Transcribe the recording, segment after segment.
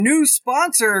New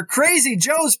sponsor, Crazy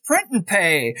Joe's Print and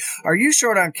Pay. Are you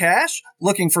short on cash?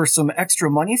 Looking for some extra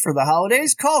money for the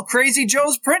holidays? Call Crazy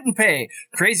Joe's Print and Pay.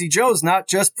 Crazy Joe's not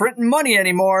just printing money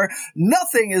anymore.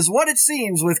 Nothing is what it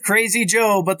seems with Crazy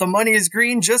Joe, but the money is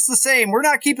green just the same. We're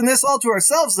not keeping this all to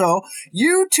ourselves, though.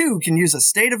 You, too, can use a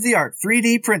state-of-the-art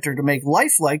 3D printer to make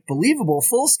lifelike, believable,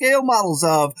 full-scale models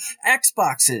of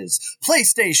Xboxes,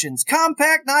 PlayStations,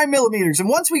 compact 9mm, and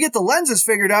once we get the lenses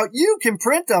figured out, you can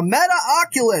print a Meta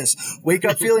Oculus. Wake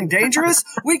up feeling dangerous?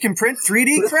 We can print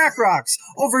 3D crack rocks.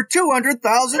 Over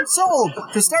 200,000 sold.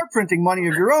 To start printing money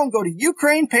of your own, go to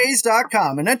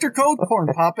UkrainePays.com and enter code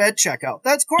CornPop at checkout.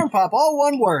 That's CornPop, all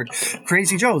one word.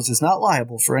 Crazy Joe's is not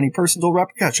liable for any personal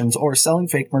repercussions or selling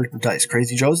fake merchandise.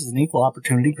 Crazy Joe's is an equal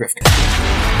opportunity grifter.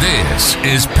 This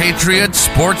is Patriot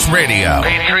Sports Radio.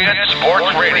 Patriot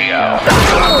Sports Radio.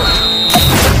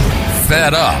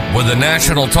 Fed up with the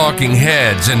national talking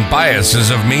heads and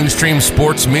biases of mainstream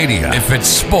sports media. If it's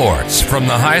sports, from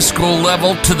the high school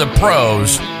level to the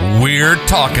pros, we're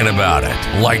talking about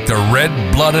it. Like the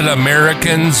red-blooded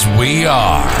Americans we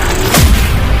are.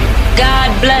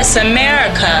 God bless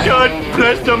America. God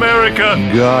bless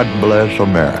America. God bless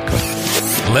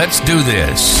America. Let's do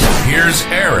this. Here's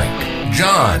Eric,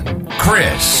 John,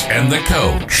 Chris, and the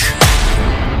coach.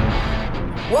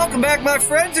 Welcome back, my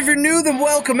friends. If you're new, then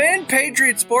welcome in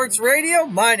Patriot Sports Radio.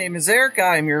 My name is Eric.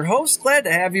 I am your host. Glad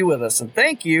to have you with us. And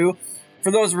thank you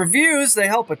for those reviews. They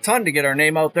help a ton to get our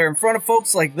name out there in front of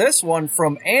folks like this one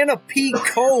from Anna P.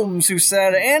 Combs, who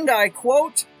said, and I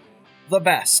quote, the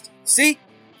best. See?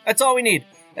 That's all we need.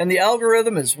 And the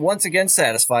algorithm is once again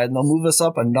satisfied, and they'll move us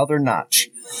up another notch.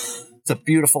 It's a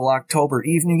beautiful October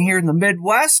evening here in the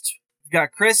Midwest. We've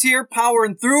got Chris here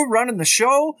powering through, running the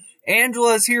show.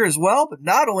 Angela's here as well, but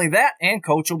not only that, and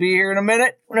Coach will be here in a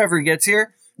minute, whenever he gets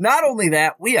here. Not only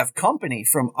that, we have company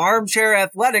from Armchair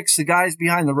Athletics, the guys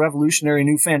behind the revolutionary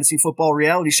new fantasy football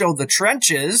reality show, The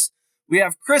Trenches. We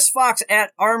have Chris Fox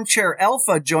at Armchair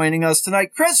Alpha joining us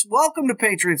tonight. Chris, welcome to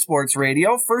Patriot Sports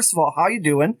Radio. First of all, how you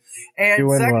doing? And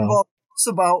doing second well. of all, tell us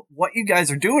about what you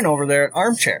guys are doing over there at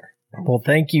Armchair. Well,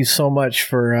 thank you so much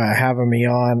for having me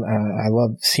on. I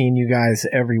love seeing you guys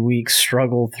every week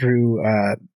struggle through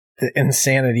the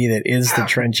insanity that is The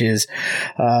Trenches.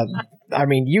 I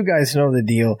mean, you guys know the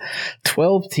deal.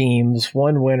 12 teams,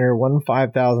 one winner, one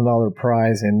 $5,000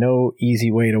 prize, and no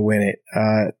easy way to win it.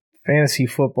 Fantasy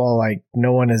football like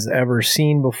no one has ever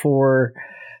seen before.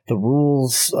 The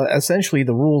rules, essentially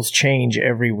the rules change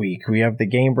every week. We have the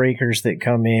game breakers that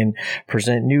come in,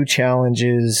 present new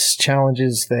challenges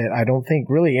that I don't think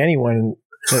really anyone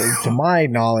to my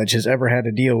knowledge, has ever had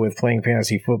to deal with playing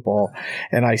fantasy football.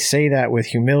 And I say that with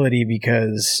humility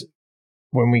because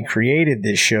when we created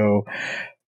this show,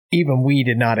 even we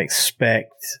did not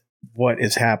expect what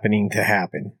is happening to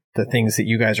happen, the things that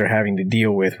you guys are having to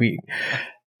deal with.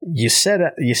 You set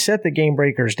the game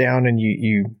breakers down and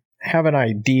you have an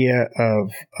idea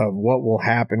of what will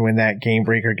happen when that game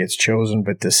breaker gets chosen,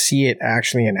 but to see it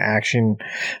actually in action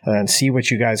and see what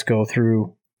you guys go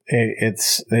through,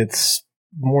 it's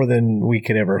more than we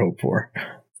could ever hope for.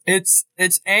 It's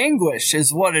anguish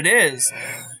is what it is.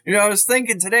 You know, I was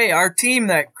thinking today, our team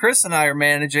that Chris and I are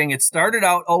managing, it started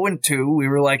out 0-2. We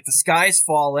were like, the sky's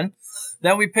falling.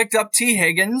 Then we picked up T.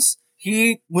 Higgins.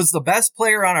 He was the best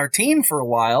player on our team for a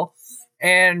while.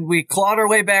 And we clawed our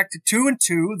way back to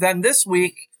 2-2. Then this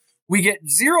week, we get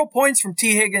 0 points from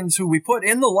T. Higgins, who we put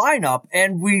in the lineup,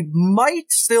 and we might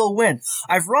still win.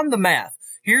 I've run the math.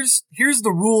 Here's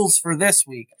the rules for this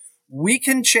week. We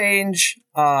can change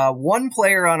one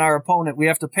player on our opponent. We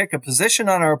have to pick a position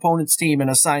on our opponent's team and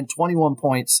assign 21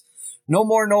 points. No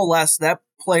more, no less. That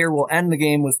player will end the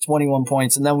game with 21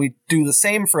 points, and then we do the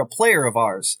same for a player of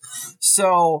ours.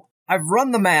 So I've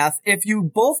run the math. If you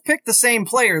both pick the same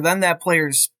player, then that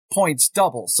player's points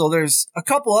double. So there's a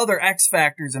couple other X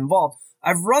factors involved.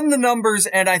 I've run the numbers,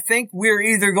 and I think we're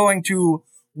either going to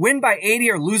win by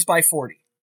 80 or lose by 40.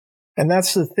 And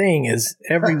that's the thing is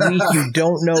every week you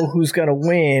don't know who's going to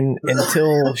win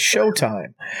until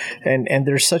showtime. And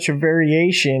there's such a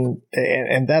variation.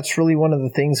 And that's really one of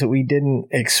the things that we didn't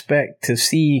expect to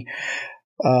see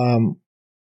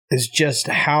is just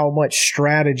how much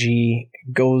strategy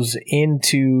goes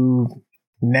into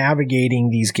navigating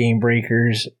these game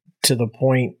breakers to the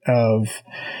point of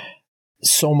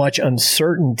so much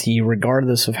uncertainty,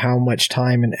 regardless of how much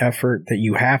time and effort that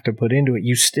you have to put into it.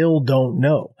 You still don't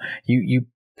know. You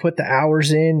put the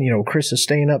hours in. You know, Chris is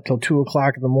staying up till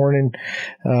 2:00 in the morning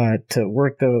to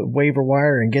work the waiver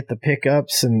wire and get the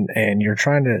pickups, and you're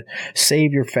trying to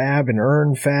save your fab and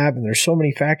earn fab, and there's so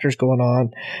many factors going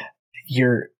on.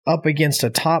 You're up against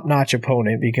a top-notch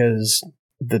opponent because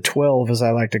the 12, as I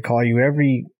like to call you.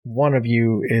 Every one of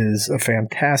you is a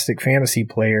fantastic fantasy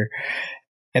player.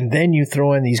 And then you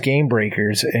throw in these game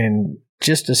breakers, and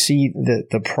just to see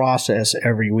the process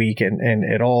every week and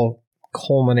it all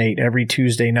culminate every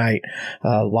Tuesday night,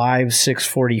 live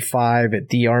 6:45 at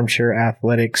the Armchair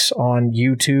Athletics on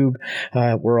YouTube.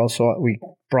 We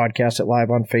broadcast it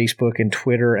live on Facebook and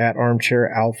Twitter at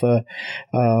Armchair Alpha.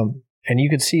 And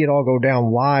you can see it all go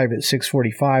down live at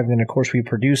 6:45. And then, of course, we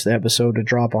produce the episode to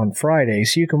drop on Friday,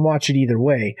 so you can watch it either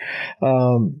way.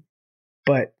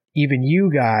 But even you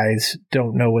guys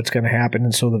don't know what's going to happen,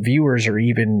 and so the viewers are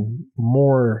even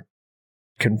more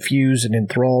confused and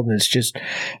enthralled. And it's just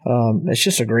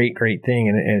a great thing,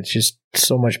 and it's just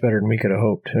so much better than we could have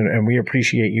hoped. And we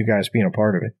appreciate you guys being a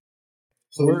part of it.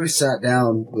 So when you sat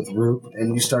down with Roop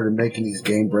and you started making these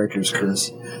game breakers, Chris,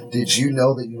 did you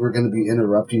know that you were going to be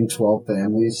interrupting 12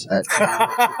 families at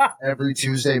every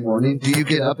Tuesday morning? Do you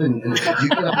get up and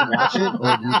watch it,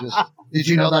 or did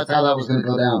you know that's how that was going to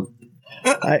go down?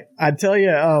 I tell you,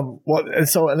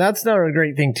 and that's another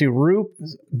great thing too. Roop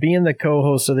being the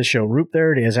co-host of the show. Roop,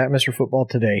 there it is, at Mr. Football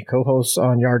Today, co-hosts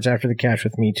on Yards After the Catch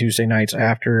with me Tuesday nights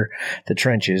after the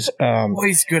trenches.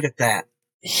 He's good at that.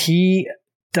 He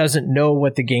doesn't know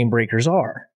what the game breakers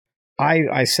are.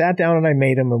 I sat down and I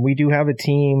made them, and we do have a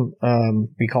team.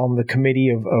 We call them the Committee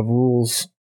of Rules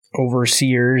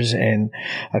Overseers, and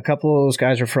a couple of those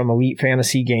guys are from Elite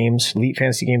Fantasy Games,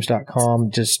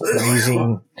 elitefantasygames.com, just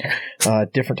raising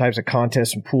different types of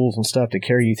contests and pools and stuff to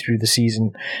carry you through the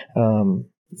season.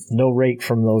 No rake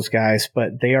from those guys,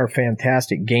 but they are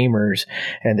fantastic gamers,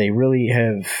 and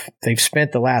they've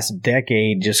spent the last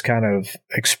decade just kind of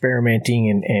experimenting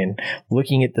and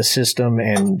looking at the system.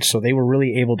 And so they were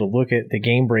really able to look at the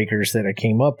game breakers that I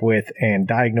came up with and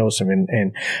diagnose them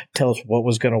and tell us what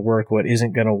was going to work, what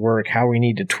isn't going to work, how we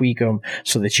need to tweak them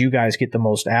so that you guys get the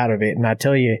most out of it. And I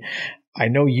tell you, I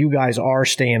know you guys are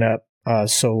staying up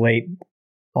so late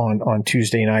on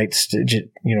Tuesday nights,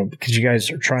 because you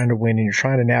guys are trying to win and you're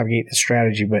trying to navigate the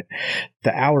strategy. But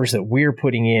the hours that we're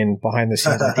putting in behind the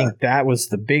scenes, I think that was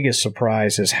the biggest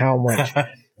surprise, is how much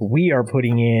we are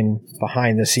putting in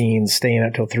behind the scenes, staying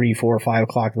up till 3, 4, 5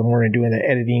 o'clock in the morning, doing the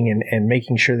editing and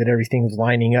making sure that everything's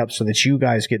lining up so that you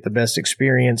guys get the best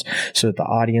experience, so that the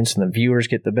audience and the viewers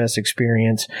get the best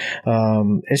experience.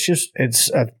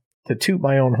 To toot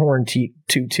my own horn, toot.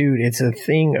 It's a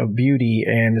thing of beauty,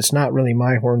 and it's not really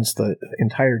my horn; it's the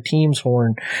entire team's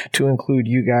horn. To include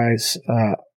you guys,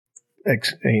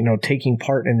 taking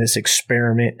part in this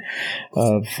experiment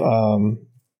of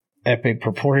epic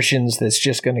proportions that's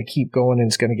just going to keep going, and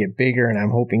it's going to get bigger. And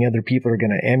I'm hoping other people are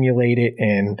going to emulate it.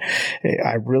 And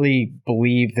I really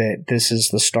believe that this is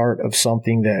the start of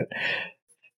something that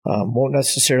won't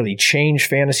necessarily change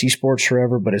fantasy sports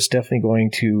forever, but it's definitely going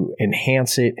to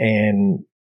enhance it and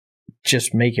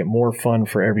just make it more fun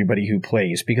for everybody who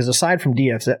plays. Because aside from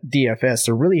DFS,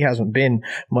 there really hasn't been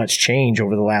much change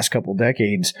over the last couple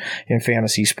decades in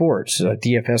fantasy sports.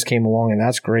 DFS came along, and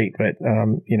that's great, but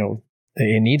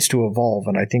it needs to evolve,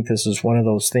 and I think this is one of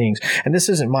those things. And this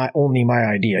isn't only my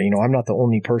idea. I'm not the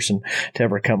only person to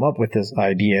ever come up with this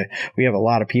idea. We have a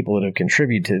lot of people that have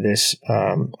contributed to this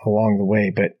along the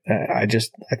way. But I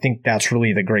think that's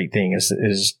really the great thing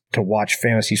is to watch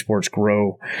fantasy sports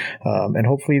grow, and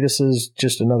hopefully this is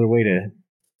just another way to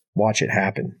watch it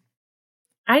happen.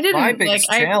 I didn't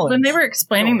when they were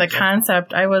explaining the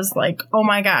concept, I was like, oh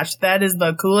my gosh, that is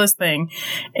the coolest thing.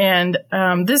 And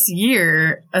this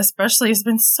year especially has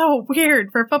been so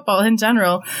weird for football in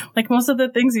general. Like, most of the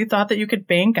things you thought that you could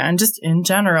bank on just in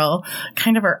general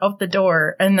kind of are out the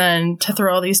door. And then to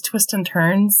throw all these twists and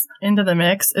turns into the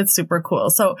mix, it's super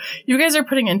cool. So you guys are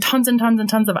putting in tons and tons and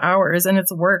tons of hours, and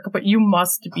it's work, but you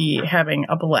must be having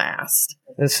a blast.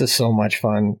 This is so much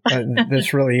fun.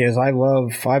 This really is. I've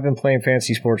been playing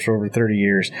fantasy sports for over 30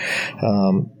 years.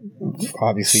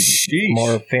 Obviously,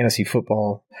 more fantasy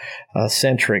football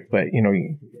centric, but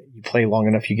you play long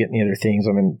enough, you get in the other things.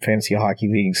 I'm in fantasy hockey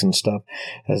leagues and stuff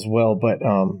as well, but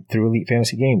through Elite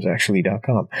Fantasy Games,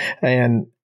 actually.com. And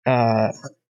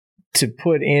to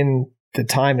put in the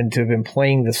time and to have been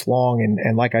playing this long,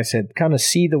 and like I said, kind of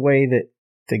see the way that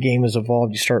the game has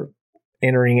evolved. You start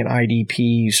entering an IDP,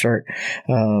 you start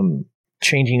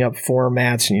changing up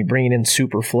formats, and you're bringing in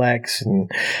super flex and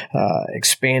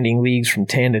expanding leagues from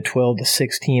 10 to 12 to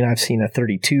 16. I've seen a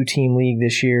 32 team league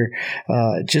this year.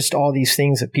 Just all these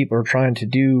things that people are trying to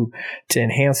do to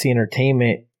enhance the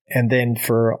entertainment. And then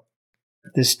for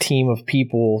this team of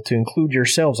people to include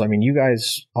yourselves. I mean, you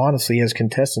guys, honestly, as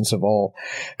contestants, have all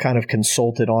kind of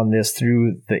consulted on this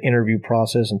through the interview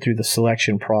process and through the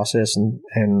selection process,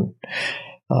 and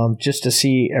just to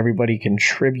see everybody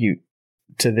contribute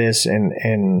to this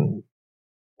and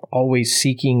always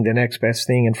seeking the next best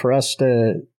thing. And for us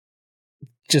to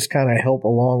just kind of help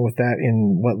along with that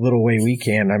in what little way we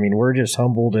can. I mean, we're just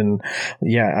humbled, and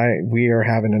we are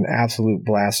having an absolute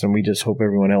blast, and we just hope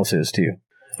everyone else is too.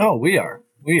 Oh, we are.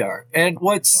 And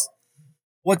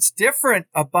what's different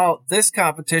about this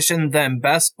competition than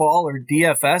best ball or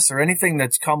DFS or anything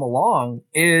that's come along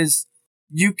is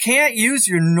you can't use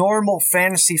your normal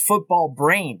fantasy football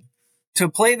brain to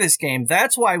play this game.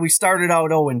 That's why we started out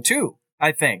 0-2.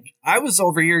 I think I was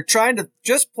over here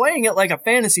just playing it like a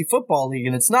fantasy football league,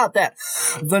 and it's not that.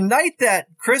 The night that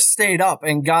Chris stayed up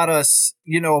and got us,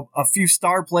 a few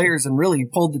star players and really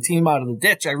pulled the team out of the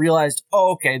ditch, I realized,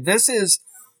 okay, this is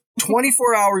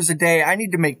 24 hours a day. I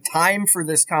need to make time for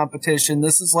this competition.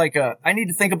 This is I need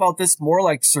to think about this more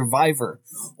like Survivor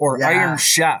or Iron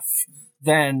Chef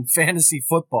than fantasy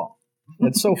football.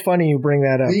 It's so funny you bring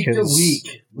that up.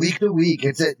 Week to week.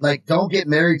 It's don't get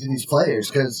married to these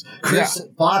players because Chris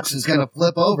Fox is going to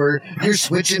flip over. You're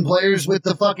switching players with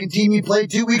the fucking team you played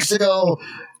 2 weeks ago.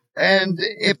 And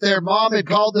if their mom had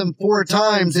called them 4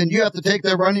 times and you have to take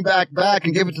their running back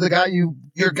and give it to the guy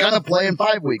you're going to play in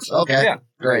 5 weeks. Okay. Yeah.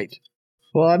 Great.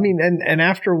 Well, I mean, and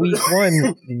after week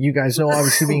 1, you guys know,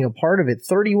 obviously being a part of it,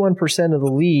 31% of the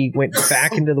league went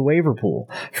back into the waiver pool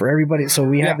for everybody. So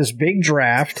we had this big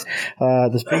draft.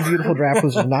 This big, beautiful draft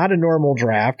was not a normal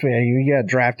draft. You had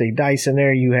draft day dice in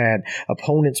there. You had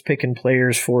opponents picking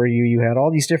players for you. You had all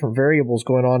these different variables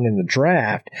going on in the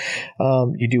draft.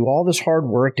 You do all this hard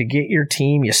work to get your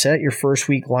team. You set your first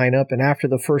week lineup. And after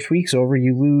the first week's over,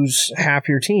 you lose half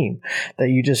your team that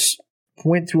you just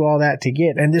went through all that to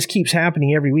get, and this keeps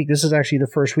happening every week. This is actually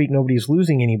the first week nobody's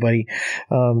losing anybody,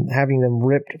 having them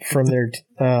ripped from their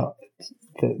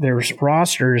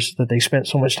rosters that they spent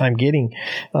so much time getting.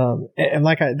 And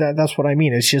that's what I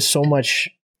mean. It's just so much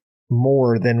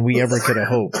more than we ever could have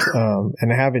hoped.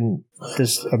 And having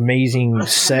this amazing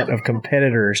set of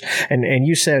competitors, and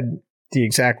you said the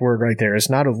exact word right there. It's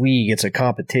not a league, it's a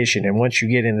competition. And once you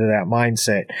get into that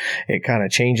mindset, it kind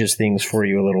of changes things for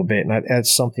you a little bit. And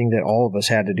that's something that all of us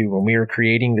had to do when we were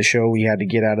creating the show. We had to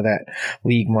get out of that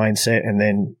league mindset. And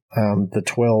then the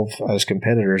 12 as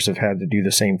competitors have had to do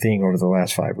the same thing over the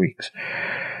last 5 weeks.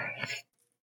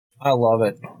 I love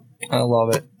it.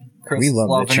 Chris we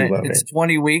love that you love it. It's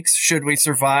 20 weeks. Should we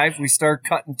survive? We start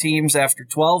cutting teams after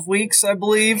 12 weeks, I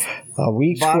believe.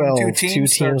 Week 12, two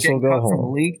teams will go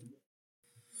home.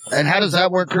 And how does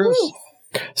that work, Chris?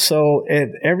 So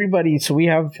we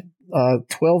have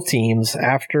 12 teams.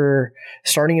 After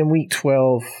starting in week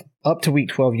 12, up to week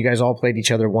 12, you guys all played each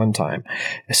other one time.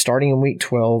 Starting in week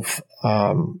 12,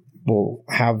 we'll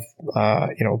have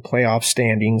playoff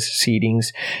standings,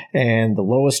 seedings, and the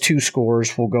lowest 2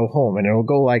 scores will go home, and it'll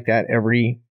go like that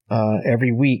every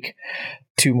week.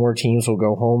 2 more teams will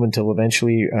go home until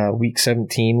eventually week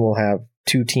 17 we'll have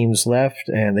 2 teams left,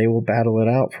 and they will battle it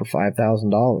out for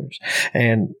 $5,000.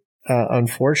 And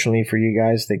unfortunately for you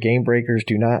guys, the game breakers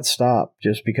do not stop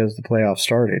just because the playoffs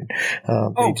started.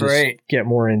 They just get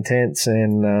more intense,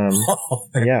 and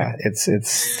it's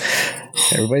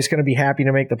everybody's going to be happy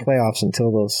to make the playoffs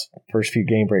until those first few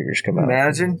game breakers come out.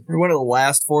 Imagine you're one of the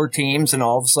last 4 teams, and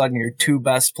all of a sudden your 2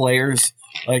 best players,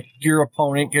 like your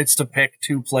opponent, gets to pick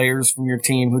 2 players from your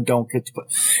team who don't get to play.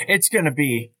 It's going to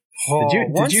be.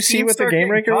 Did you see what the game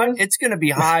breaker was? It's going to be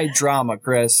high drama,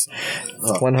 Chris.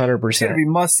 100%. It's going to be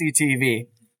must-see TV.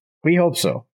 We hope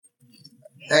so.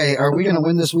 Hey, are we going to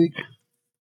win this week?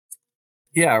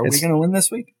 Yeah, we going to win this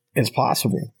week? It's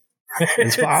possible.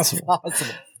 It's possible.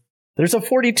 There's a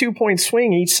 42-point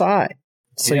swing each side.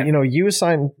 So, you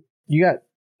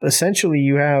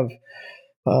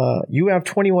have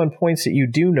 21 points that you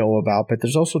do know about, but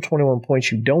there's also 21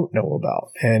 points you don't know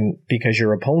about, and because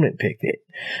your opponent picked it.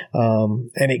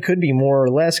 And it could be more or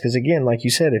less, because again, like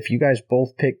you said, if you guys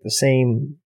both pick the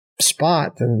same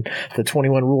spot, then the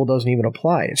 21 rule doesn't even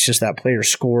apply. It's just that player's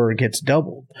score gets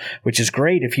doubled, which is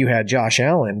great if you had Josh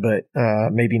Allen, but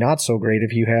maybe not so great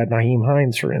if you had Nyheim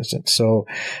Hines, for instance. So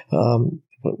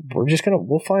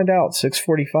we'll find out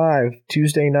 6:45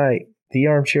 Tuesday night. The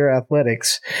Armchair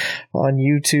Athletics on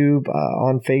YouTube,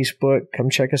 on Facebook. Come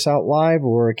check us out live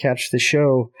or catch the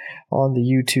show on the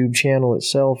YouTube channel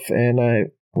itself. And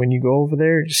when you go over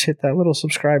there, just hit that little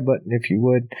subscribe button if you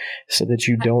would, so that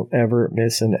you don't ever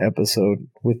miss an episode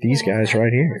with these guys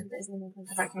right here.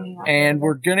 And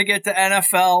we're going to get to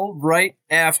NFL right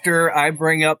after I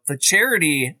bring up the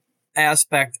charity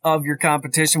aspect of your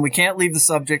competition. We can't leave the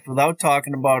subject without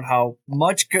talking about how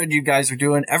much good you guys are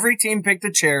doing. Every team picked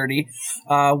a charity.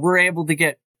 We're able to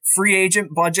get free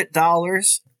agent budget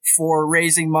dollars for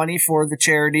raising money for the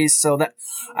charities. So that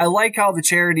I like how the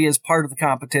charity is part of the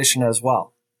competition as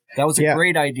well. That was a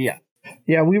great idea.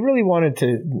 Yeah, we really wanted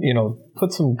to,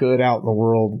 put some good out in the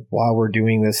world while we're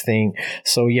doing this thing.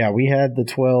 So, we had the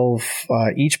 12,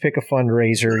 each pick a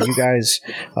fundraiser. You guys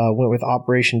went with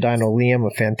Operation Dino Liam,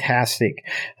 a fantastic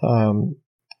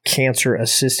cancer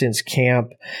assistance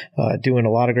camp, doing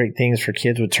a lot of great things for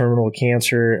kids with terminal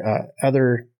cancer.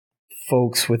 Other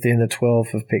folks within the 12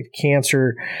 have picked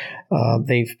cancer.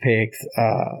 They've picked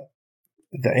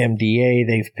the MDA,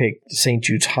 they've picked St.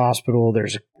 Jude's Hospital.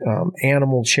 There's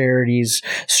animal charities,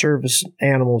 service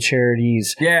animal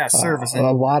charities. Yeah, service.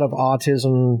 A lot of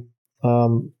autism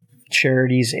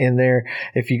charities in there.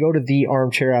 If you go to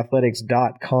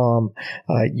thearmchairathletics.com,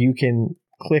 you can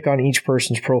click on each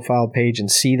person's profile page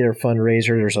and see their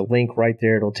fundraiser. There's a link right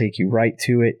there. It'll take you right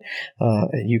to it.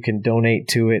 You can donate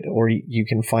to it, or you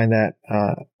can find that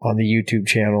on the YouTube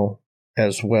channel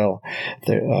as well.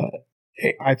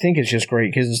 I think it's just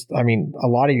great because, a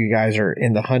lot of you guys are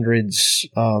in the hundreds.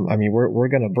 We're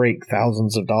going to break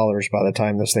thousands of dollars by the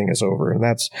time this thing is over. And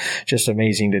that's just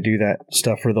amazing to do that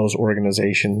stuff for those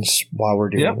organizations while we're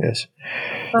doing this.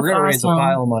 We're going to raise a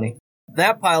pile of money.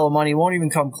 That pile of money won't even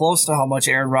come close to how much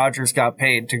Aaron Rodgers got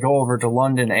paid to go over to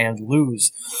London and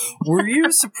lose. Were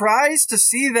you surprised to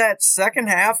see that second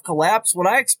half collapse? What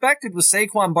I expected was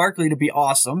Saquon Barkley to be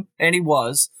awesome, and he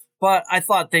was. But I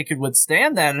thought they could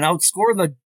withstand that and outscore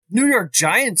the New York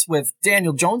Giants with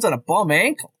Daniel Jones on a bum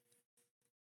ankle.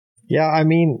 Yeah,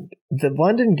 the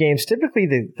London games, typically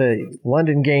the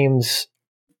London games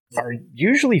are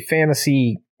usually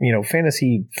fantasy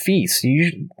feasts.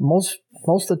 Most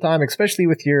of the time, especially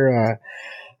with your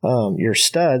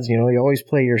studs, you always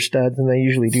play your studs, and they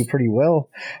usually do pretty well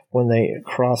when they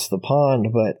cross the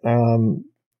pond. But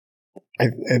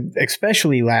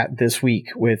especially this week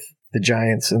with the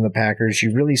Giants and the Packers,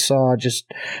 you really saw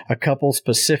just a couple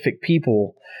specific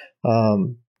people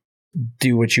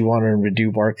do what you wanted them to do.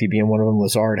 Barkley being one of them.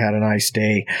 Lazard had a nice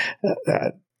day,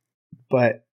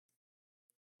 but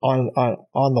on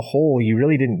the whole, you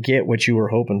really didn't get what you were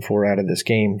hoping for out of this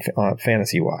game,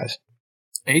 fantasy wise.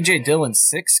 A.J. Dillon,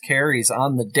 6 carries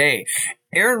on the day.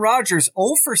 Aaron Rodgers,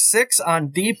 0 for 6 on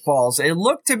deep balls. It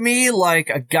looked to me like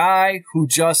a guy who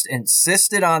just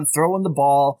insisted on throwing the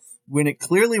ball when it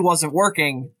clearly wasn't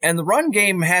working, and the run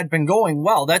game had been going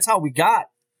well. That's how we got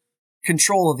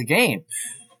control of the game.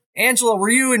 Angela, were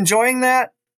you enjoying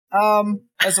that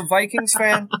as a Vikings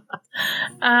fan?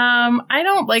 I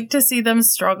don't like to see them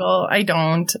struggle. I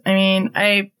don't.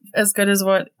 As good as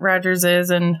what Rodgers is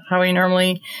and how he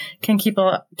normally can keep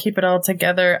it all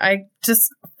together, I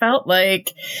just felt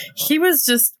like he was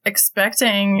just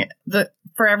expecting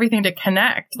for everything to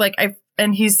connect.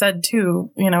 And he said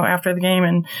too, after the game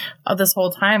and this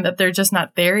whole time that they're just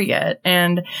not there yet.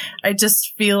 And I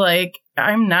just feel like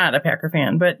I'm not a Packer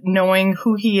fan, but knowing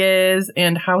who he is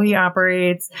and how he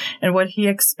operates and what he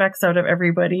expects out of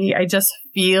everybody, I just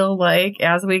feel like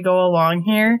as we go along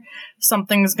here,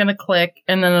 something's going to click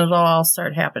and then it'll all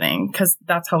start happening because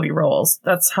that's how he rolls.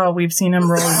 That's how we've seen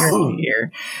him roll year to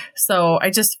year. So I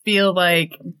just feel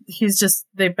like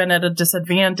they've been at a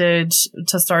disadvantage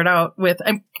to start out with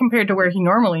compared to where he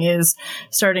normally is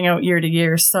starting out year to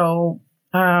year. So,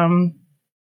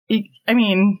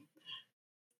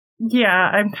 yeah,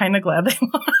 I'm kind of glad they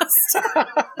lost.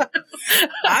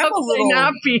 I'm a little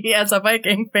not be as a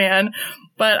Viking fan,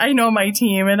 but I know my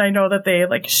team and I know that they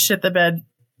shit the bed,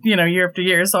 year after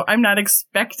year. So I'm not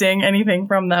expecting anything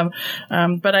from them.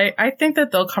 But I think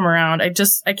that they'll come around. I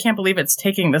can't believe it's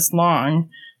taking this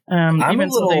long. Even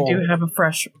though they do have a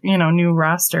fresh, new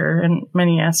roster in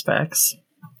many aspects.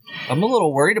 I'm a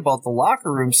little worried about the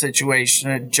locker room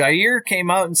situation. Jair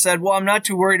came out and said, well, I'm not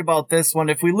too worried about this one.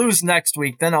 If we lose next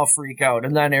week, then I'll freak out.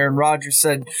 And then Aaron Rodgers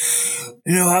said,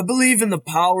 I believe in the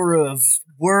power of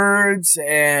words,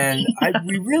 and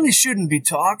we really shouldn't be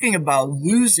talking about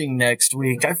losing next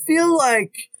week. I feel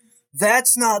like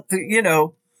that's not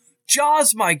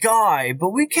Jaw's my guy, but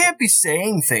we can't be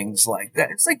saying things like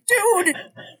that. It's like, dude,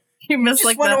 you missed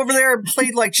went over there and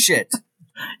played like shit.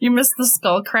 You missed the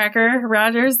skull cracker,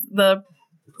 Rodgers, the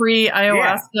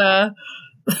pre-ayahuasca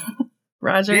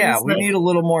Rodgers. Yeah, we need a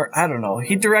little more. I don't know.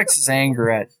 He directs his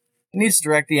anger he needs to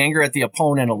direct the anger at the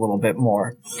opponent a little bit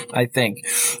more, I think.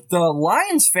 The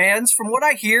Lions fans, from what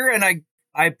I hear, and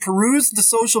I perused the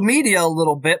social media a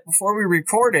little bit before we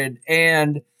recorded,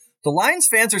 and the Lions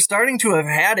fans are starting to have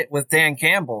had it with Dan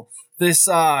Campbell. This,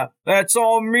 that's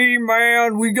on me,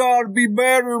 man. We gotta be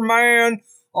better, man.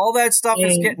 All that stuff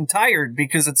is getting tired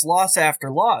because it's loss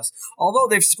after loss. Although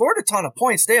they've scored a ton of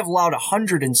points, they have allowed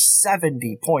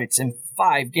 170 points in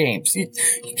 5 games. You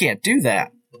can't do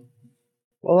that.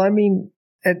 Well, I mean,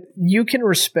 you can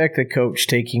respect the coach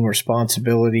taking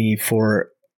responsibility for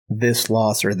this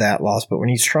loss or that loss, but when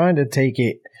he's trying to take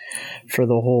it for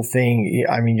the whole thing,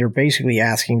 I mean, you're basically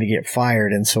asking to get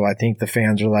fired. And so I think the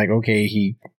fans are like, okay,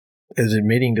 he is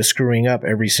admitting to screwing up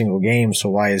every single game, so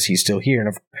why is he still here? And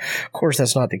of course,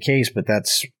 that's not the case, but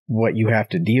that's what you have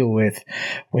to deal with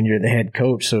when you're the head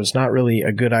coach. So it's not really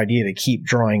a good idea to keep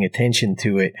drawing attention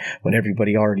to it when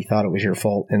everybody already thought it was your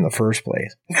fault in the first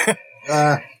place.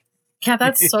 Yeah,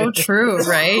 that's so true,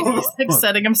 right? He's like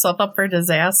setting himself up for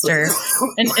disaster.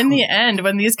 And in the end,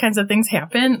 when these kinds of things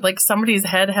happen, like somebody's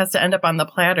head has to end up on the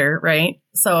platter, right?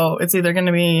 So it's either going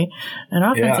to be an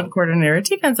offensive coordinator, a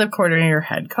defensive coordinator,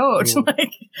 head coach.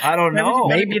 Like, I don't know.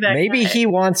 Maybe he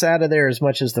wants out of there as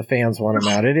much as the fans want him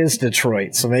out. It is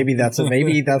Detroit, so maybe that's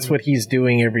what he's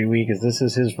doing every week. Is this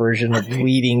is his version of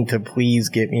pleading to please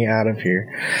get me out of here.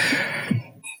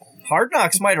 Hard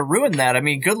Knocks might have ruined that. I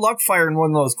mean, good luck firing one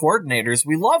of those coordinators.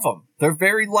 We love them. They're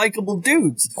very likable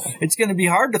dudes. It's going to be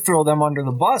hard to throw them under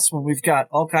the bus when we've got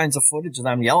all kinds of footage of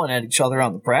them yelling at each other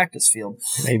on the practice field.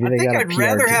 Maybe I think I'd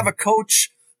rather have a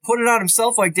coach put it on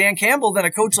himself like Dan Campbell than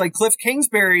a coach like Cliff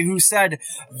Kingsbury who said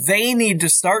they need to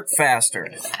start faster.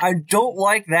 I don't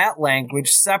like that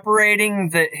language,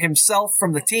 separating himself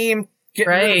from the team,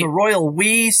 getting rid of the royal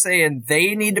we, saying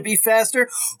they need to be faster.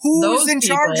 Who's in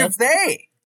charge of they?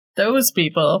 Those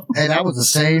people. Hey, that was the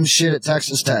same shit at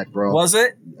Texas Tech, bro. Was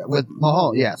it? With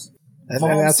Mahomes, yes.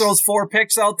 Mahomes throws 4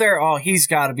 picks out there. Oh, he's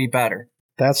got to be better.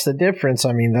 That's the difference.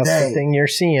 I mean, that's the thing you're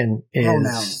seeing is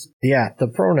pronouns. Yeah, the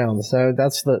pronouns. So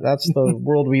that's the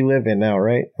world we live in now,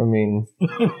 right? I mean,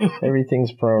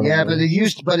 everything's pronouns. Yeah,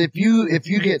 but if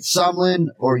you get Sumlin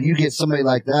or you get somebody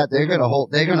like that, they're gonna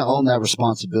own that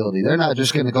responsibility. They're not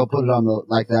just gonna go put it on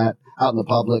like that out in the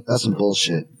public. That's some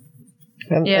bullshit.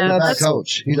 And he's a bad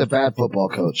coach. He's a bad football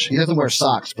coach. He doesn't wear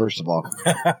socks, first of all.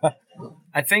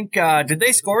 I think, did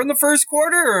they score in the first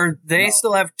quarter, or they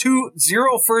still have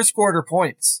 0 first quarter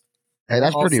points? Hey,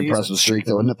 that's pretty impressive streak,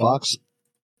 though, isn't it, Fox?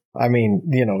 I mean,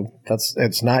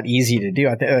 it's not easy to do.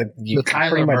 I think you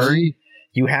Kyler Murray.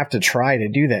 You have to try to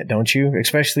do that, don't you?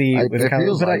 Especially with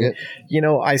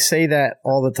Kyler. I say that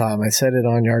all the time. I said it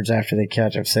on Yards After They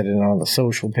Catch. I've said it on the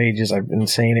social pages. I've been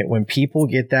saying it. When people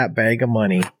get that bag of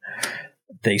money,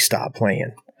 they stop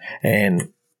playing. And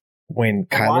when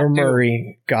Kyler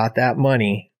Murray got that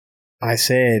money, I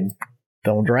said,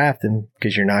 don't draft him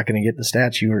because you're not going to get the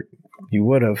stats you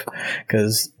would have,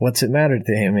 because what's it matter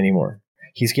to him anymore?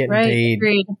 He's getting paid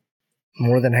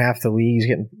more than half the league. He's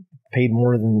getting paid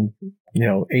more than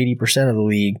 80% of the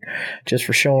league just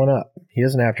for showing up. He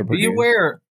doesn't have to produce.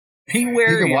 He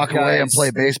can walk away and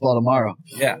play baseball tomorrow.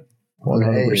 Yeah,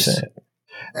 100%.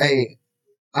 Hey,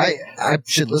 I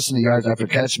should listen to Yards After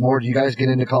Catch more. Do you guys get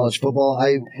into college football?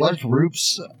 What's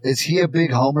Roops? Is he a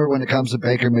big homer when it comes to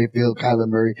Baker Mayfield, Kyler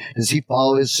Murray? Does he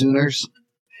follow his Sooners?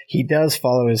 He does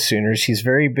follow his Sooners. He's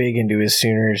very big into his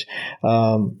Sooners.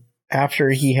 After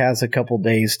he has a couple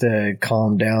days to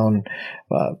calm down,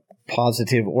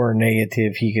 positive or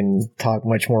negative, he can talk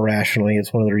much more rationally.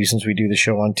 It's one of the reasons we do the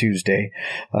show on Tuesday.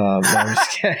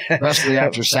 Especially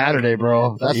after Saturday,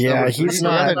 bro. He's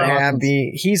not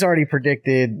happy. He's already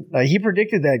predicted. He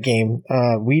predicted that game.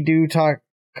 We do talk.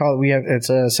 It's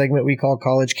a segment we call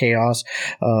College Chaos.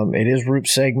 It is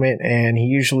Roop's segment, and he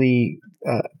usually.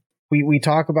 We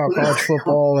talk about college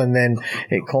football, and then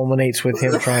it culminates with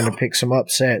him trying to pick some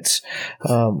upsets,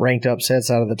 ranked upsets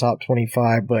out of the top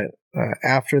 25. But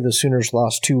after the Sooners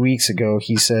lost 2 weeks ago,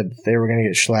 he said they were going to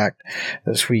get shellacked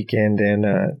this weekend,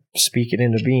 and speak it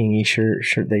into being.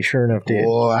 They sure enough did.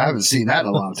 Boy, I haven't seen that in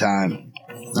a long time.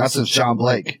 Not since John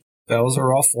Blake. That was a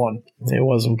rough one. It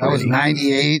wasn't pretty. That was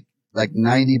 98, like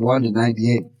 91 to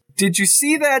 98. Did you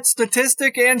see that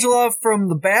statistic, Angela, from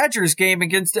the Badgers game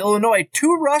against Illinois?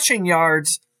 2 rushing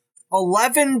yards,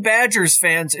 11 Badgers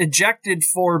fans ejected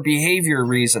for behavior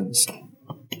reasons.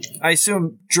 I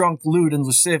assume drunk, lewd, and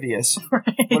lascivious.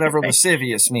 Whatever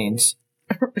lascivious means.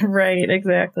 Right,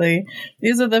 exactly.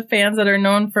 These are the fans that are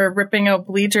known for ripping out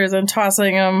bleachers and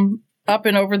tossing them up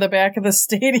and over the back of the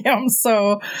stadium.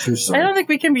 So I don't think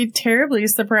we can be terribly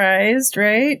surprised,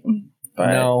 right? But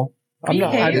no. I'm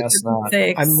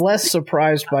less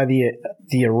surprised by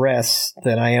the arrests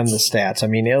than I am the stats. I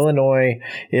mean, Illinois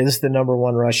is the number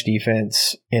 1 rush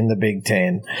defense in the Big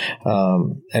Ten,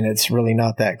 and it's really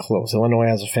not that close. Illinois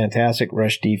has a fantastic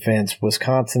rush defense.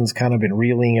 Wisconsin's kind of been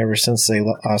reeling ever since they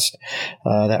lost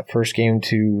that first game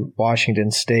to Washington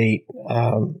State.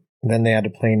 Then they had to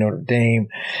play Notre Dame.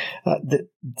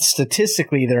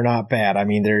 Statistically, they're not bad. I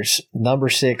mean, there's number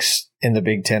 6 in the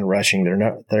Big Ten rushing.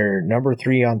 They're number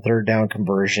 3 on third down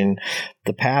conversion.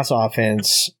 The pass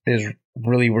offense is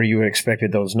really where you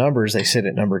expected those numbers. They sit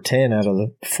at number 10 out of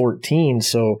the 14.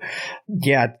 So,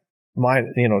 yeah,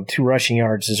 2 rushing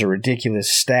yards is a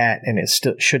ridiculous stat, and it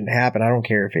still shouldn't happen. I don't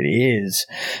care if it is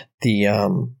the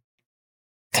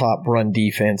top run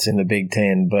defense in the Big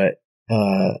Ten, but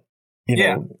I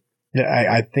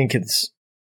think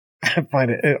I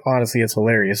find it honestly, it's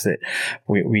hilarious that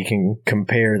we can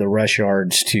compare the rush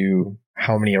yards to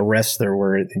how many arrests there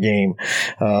were at the game.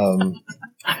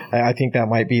 I think that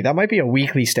might be a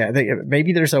weekly stat.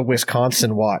 Maybe there's a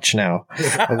Wisconsin watch now,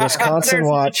 a Wisconsin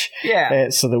watch,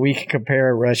 so that we can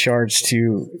compare rush yards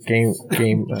to game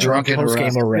drunken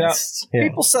arrests. Yeah.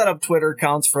 People set up Twitter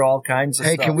accounts for all kinds of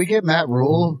stuff. Hey, can we get Matt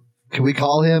Rule? Can we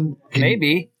call him?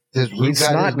 Maybe. He's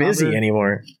not busy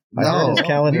anymore. No,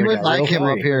 we would like him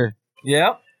up here.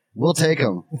 Yep. We'll take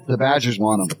him. The Badgers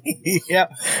want him. Yeah.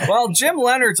 Well, Jim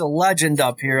Leonard's a legend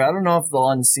up here. I don't know if they'll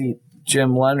unseat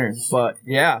Jim Leonard, but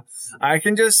yeah, I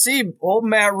can just see old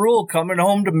Matt Rule coming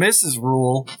home to Mrs.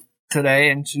 Rule today,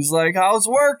 and she's like, "How's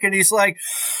work?" And he's like,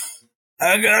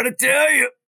 "I gotta tell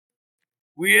you,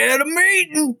 we had a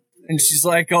meeting." And she's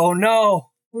like, "Oh no."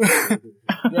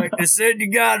 Like I said, you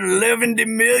got $11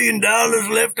 million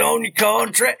left on your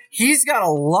contract. He's got a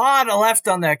lot left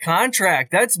on that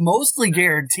contract. That's mostly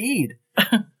guaranteed.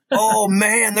 Oh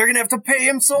man, they're gonna have to pay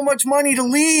him so much money to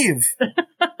leave.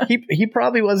 He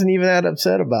probably wasn't even that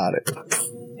upset about it.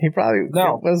 He probably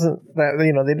wasn't that.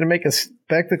 They didn't make a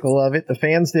spectacle of it. The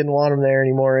fans didn't want him there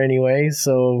anymore anyway.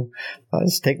 So I'll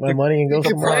just take my money and go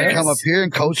somewhere else. Come up here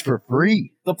and coach for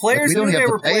free. The players knew they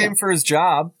were playing for his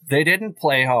job. They didn't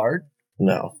play hard.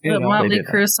 No. The Motley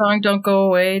Crue song, "Don't Go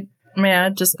Away,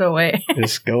 Man, Just Go Away."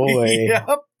 Just go away.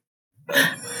 Yep.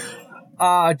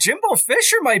 Jimbo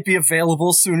Fisher might be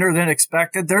available sooner than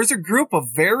expected. There's a group of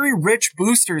very rich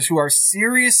boosters who are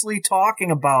seriously talking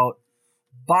about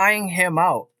buying him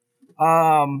out.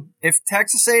 If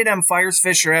Texas A&M fires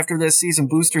Fisher after this season,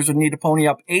 boosters would need to pony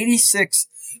up $86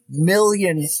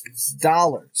 million.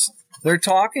 They're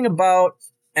talking about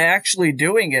actually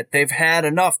doing it. They've had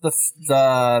enough. The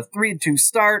 3-2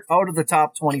 start out of the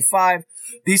top 25.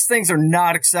 These things are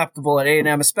not acceptable at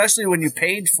A&M, especially when you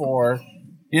paid for,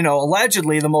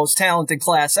 allegedly the most talented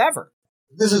class ever.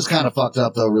 This is kind of fucked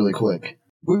up, though, really quick.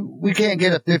 We can't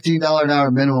get a $15 an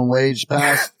hour minimum wage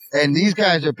passed, and these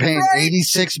guys are paying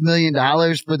 $86 million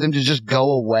for them to just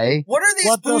go away. What are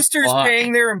these boosters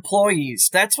paying their employees?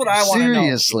 That's what I want to know.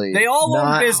 Seriously. They all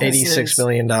own businesses. $86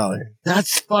 million.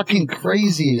 That's fucking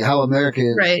crazy how America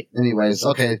is. Right. Anyways,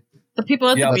 okay. The people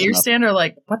at the beer stand are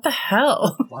like, what the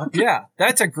hell? Yeah,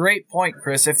 that's a great point,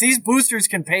 Chris. If these boosters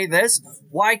can pay this,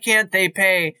 why can't they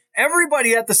pay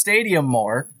everybody at the stadium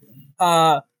more?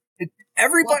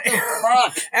 Everybody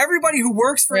who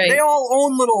works for they all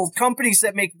own little companies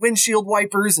that make windshield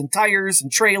wipers and tires and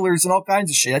trailers and all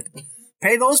kinds of shit.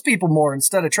 Pay those people more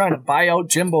instead of trying to buy out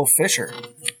Jimbo Fisher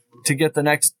to get the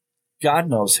next God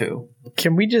knows who.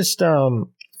 Can we just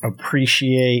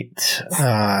appreciate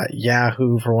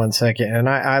Yahoo for 1 second? And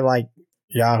I like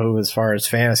Yahoo as far as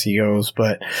fantasy goes,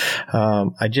 but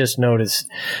I just noticed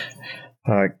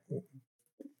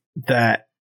that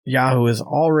Yahoo has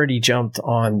already jumped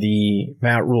on the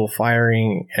Matt Rule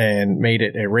firing and made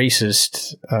it a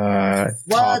racist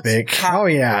topic. Oh,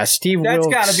 yeah. Steve Wilkes.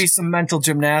 That's got to be some mental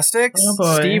gymnastics.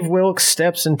 Oh, Steve Wilkes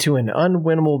steps into an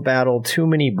unwinnable battle too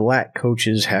many black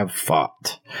coaches have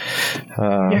fought.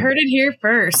 You heard it here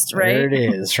first, right? There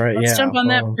it is, right? Let's jump on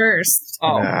that first.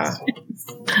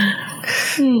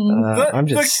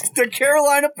 The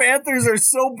Carolina Panthers are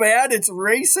so bad, it's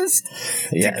racist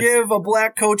to give a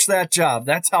black coach that job.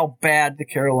 That's how bad the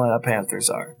Carolina Panthers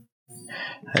are.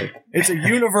 It's a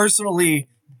universally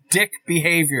dick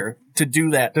behavior to do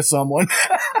that to someone.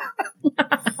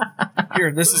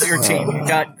 Here, this is your team. You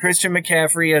got Christian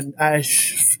McCaffrey, and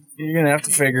you're going to have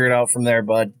to figure it out from there,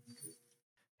 bud.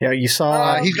 Yeah, you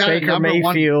saw he's got Baker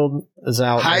Mayfield is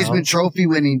out. Heisman Trophy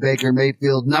winning Baker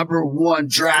Mayfield, #1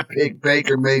 draft pick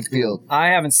Baker Mayfield. I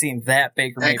haven't seen that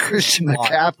Baker Mayfield. And Christian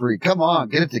McCaffrey, come on,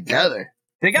 get it together.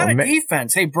 They got a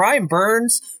defense. Hey, Brian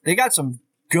Burns, they got some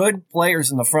good players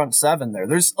in the front seven there.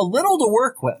 There's a little to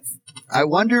work with. I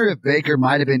wonder if Baker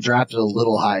might have been drafted a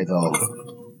little high, though.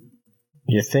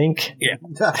 You think? Yeah.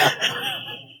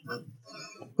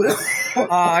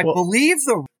 I believe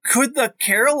could the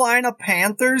Carolina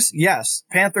Panthers? Yes,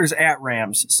 Panthers at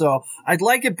Rams. So I'd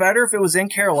like it better if it was in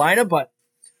Carolina, but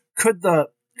could the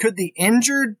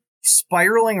injured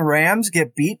spiraling Rams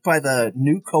get beat by the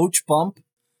new coach bump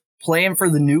playing for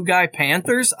the new guy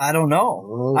Panthers? I don't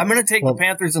know. I'm going to take the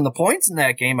Panthers in the points in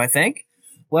that game, I think.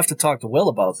 We'll have to talk to Will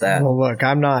about that. Well, look,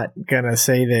 I'm not going to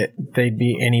say that they'd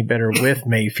be any better with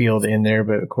Mayfield in there,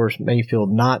 but of course,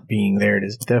 Mayfield not being there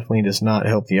definitely does not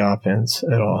help the offense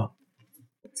at all.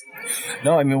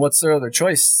 No, I mean, what's their other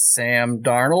choice? Sam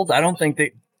Darnold? I don't think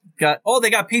they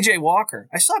got P.J. Walker.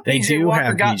 I saw P.J.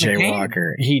 Walker got in the game. P.J.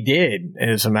 Walker. He did,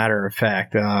 as a matter of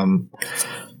fact.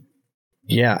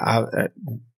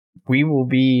 We will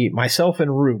be, myself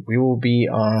and Roop, we will be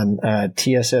on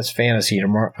TSS Fantasy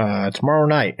tomorrow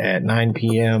night at 9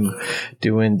 p.m.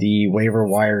 doing the waiver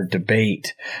wire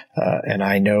debate. And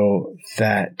I know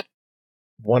that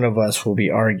one of us will be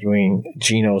arguing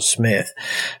Geno Smith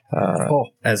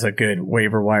as a good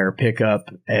waiver wire pickup.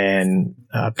 And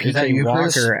P.J.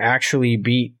 Walker actually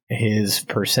beat his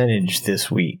percentage this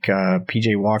week.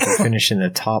 P.J. Walker finished in the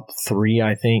top 3,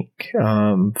 I think,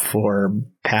 for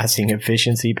passing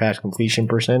efficiency, pass completion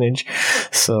percentage.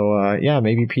 So,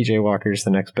 maybe P.J. Walker is the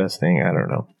next best thing. I don't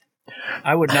know.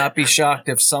 I would not be shocked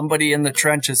if somebody in the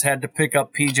trenches had to pick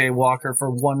up P.J. Walker for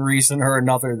one reason or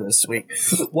another this week.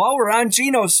 While we're on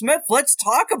Geno Smith, let's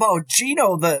talk about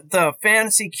Geno, the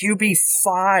fantasy QB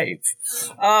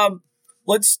 5.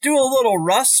 Let's do a little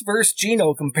Russ versus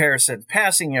Geno comparison.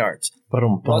 Passing yards.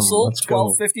 Russell,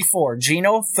 1254.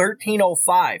 Geno,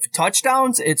 1305.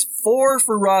 Touchdowns, it's 4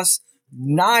 for Russ,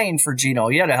 9 for Geno.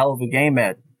 He had a hell of a game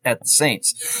at the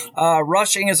Saints.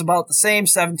 Rushing is about the same,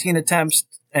 17 attempts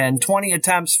and 20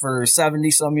 attempts for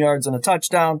 70-some yards and a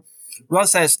touchdown.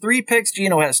 Russ has 3 picks.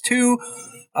 Geno has 2.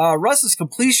 Russ's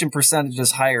completion percentage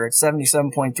is higher at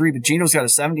 77.3, but Geno's got a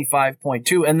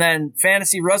 75.2. And then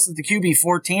fantasy Russ is the QB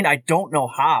 14. I don't know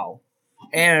how.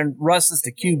 And Russ is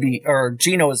the QB, or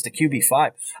Geno is the QB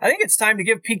 5. I think it's time to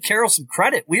give Pete Carroll some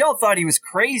credit. We all thought he was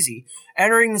crazy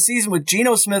entering the season with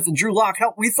Geno Smith and Drew Lock.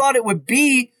 Hell, we thought it would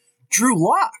be Drew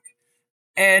Lock.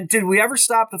 And did we ever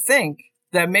stop to think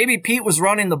that maybe Pete was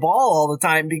running the ball all the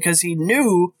time because he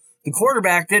knew the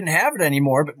quarterback didn't have it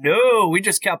anymore? But no, we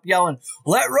just kept yelling,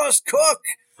 let Russ cook.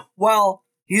 Well,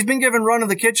 he's been given run of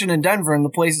the kitchen in Denver, and the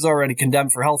place is already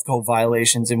condemned for health code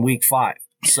violations in week 5.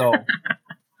 So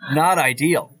not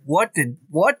ideal. What did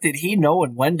he know,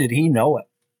 and when did he know it?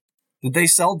 Did they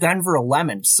sell Denver a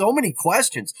lemon? So many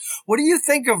questions. What do you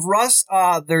think of Russ?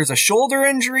 There's a shoulder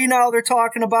injury now they're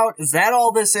talking about. Is that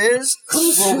all this is?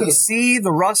 Will we see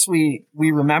the Russ we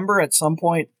remember at some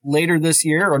point later this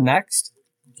year or next?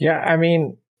 Yeah, I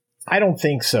mean, I don't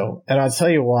think so. And I'll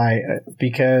tell you why.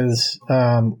 Because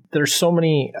there's so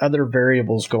many other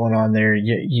variables going on there.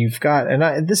 You've got,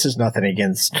 and this is nothing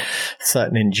against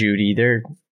Sutton and Judy. They're,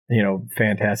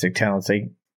 fantastic talents. They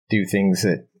do things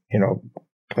that,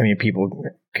 plenty of people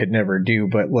could never do.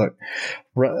 But look,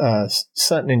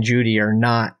 Sutton and Judy are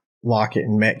not Lockett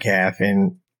and Metcalf.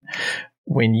 And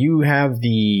when you have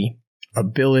the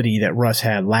ability that Russ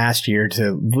had last year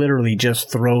to literally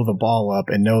just throw the ball up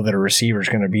and know that a receiver is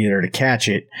going to be there to catch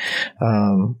it,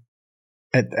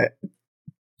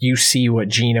 you see what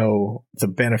Geno, the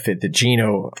benefit that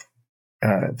Geno,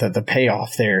 the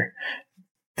payoff there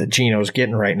that Geno's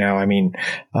getting right now. I mean,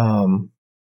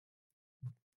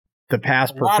 the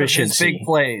pass proficiency. A lot of his big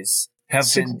plays have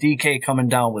been DK coming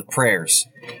down with prayers.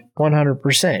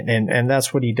 100%. And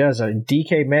that's what he does.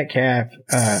 DK Metcalf,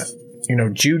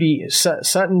 Judy,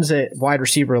 Sutton's at wide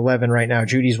receiver 11 right now.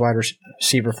 Judy's wide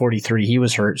receiver 43. He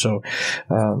was hurt, so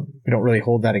we don't really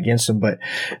hold that against him. But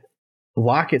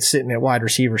Lockett's sitting at wide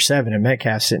receiver 7 and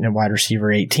Metcalf's sitting at wide receiver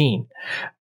 18.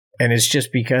 And it's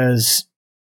just because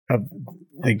of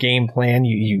the game plan.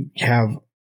 You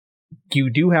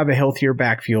do have a healthier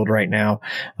backfield right now,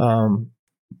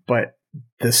 but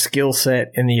the skill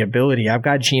set and the ability. I've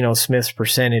got Geno Smith's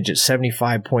percentage at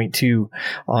 75.2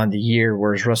 on the year,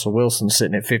 whereas Russell Wilson's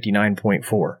sitting at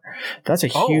 59.4. That's a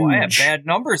huge. Oh, I have bad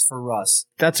numbers for Russ.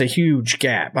 That's a huge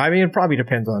gap. I mean, it probably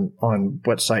depends on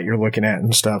what site you're looking at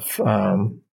and stuff.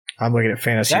 I'm looking at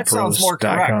FantasyPros.com. That sounds more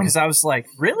correct, because I was like,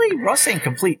 really? Russ ain't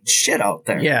complete shit out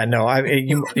there. Yeah, no,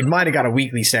 you might have got a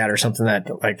weekly stat or something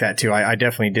like that too. I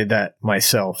definitely did that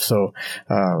myself, so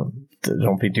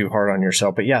don't be too hard on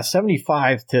yourself. But yeah,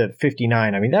 75 to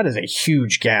 59, I mean, that is a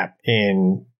huge gap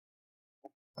in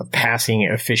passing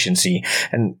efficiency.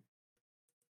 And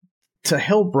to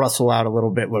help Russell out a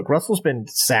little bit, look, Russell's been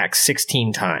sacked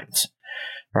 16 times.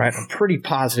 All right, I'm pretty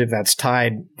positive that's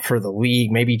tied for the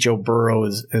league. Maybe Joe Burrow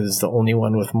is the only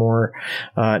one with more.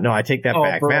 No, I take that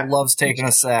back. Burrow loves taking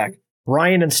a sack.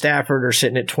 Ryan and Stafford are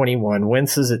sitting at 21.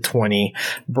 Wentz is at 20.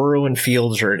 Burrow and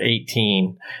Fields are at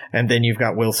 18. And then you've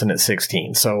got Wilson at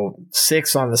 16. So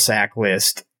 6 on the sack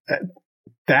list.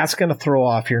 That's going to throw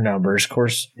off your numbers. Of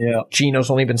course, Geno's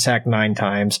only been sacked 9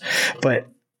 times. But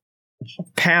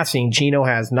passing, Geno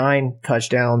has 9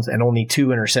 touchdowns and only 2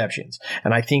 interceptions.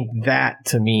 And I think that,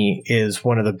 to me, is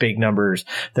one of the big numbers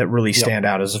that really stand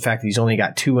out, is the fact that he's only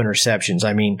got 2 interceptions.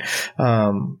 I mean,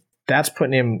 that's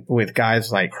putting him with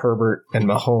guys like Herbert and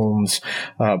Mahomes.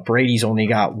 Brady's only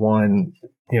got 1.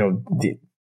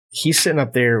 He's sitting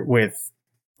up there with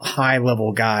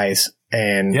high-level guys,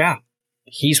 and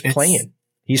he's playing.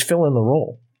 He's filling the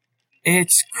role.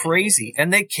 It's crazy.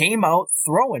 And they came out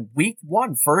throwing week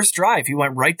 1, first drive. He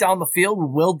went right down the field with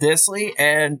Will Dissly,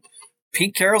 and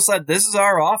Pete Carroll said, this is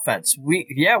our offense. We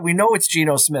know it's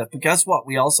Geno Smith, but guess what?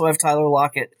 We also have Tyler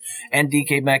Lockett and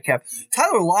DK Metcalf.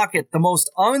 Tyler Lockett, the most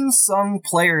unsung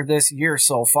player this year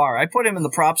so far. I put him in the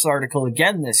props article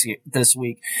again this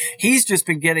week. He's just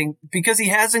been getting, because he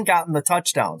hasn't gotten the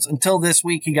touchdowns. Until this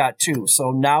week, he got 2.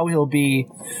 So now he'll be,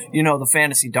 the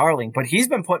fantasy darling. But he's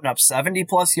been putting up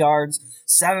 70-plus yards,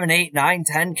 7, 8, 9,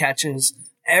 10 catches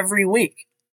every week.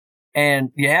 And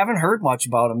you haven't heard much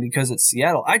about him because it's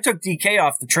Seattle. I took DK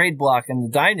off the trade block in the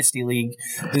Dynasty League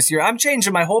this year. I'm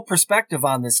changing my whole perspective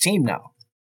on this team now.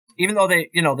 Even though they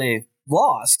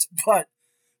lost, but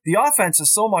the offense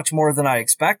is so much more than I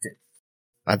expected.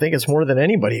 I think it's more than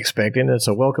anybody expected. It's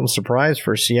a welcome surprise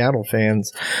for Seattle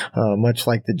fans, much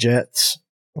like the Jets.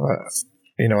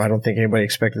 I don't think anybody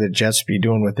expected the Jets to be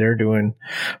doing what they're doing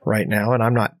right now. And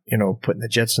I'm not, putting the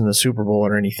Jets in the Super Bowl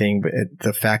or anything, but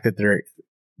the fact that they're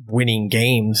winning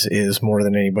games is more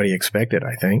than anybody expected,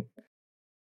 I think.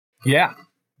 Yeah.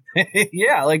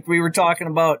 Yeah, like we were talking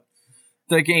about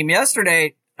the game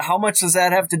yesterday, how much does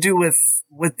that have to do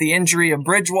with the injury of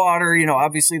Bridgewater?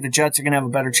 Obviously the Jets are going to have a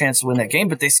better chance to win that game,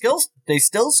 but they still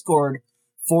scored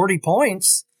 40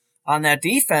 points on that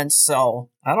defense, so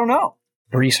I don't know.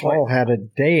 Breece Hall had a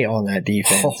day on that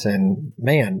defense, and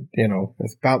man,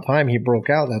 it's about time he broke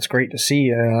out. That's great to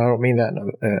see. I don't mean that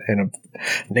in a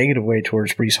negative way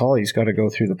towards Breece Hall. He's got to go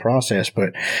through the process,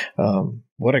 but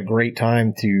what a great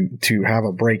time to have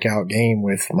a breakout game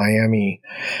with Miami,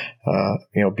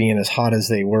 being as hot as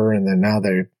they were, and then now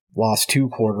they've lost 2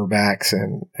 quarterbacks,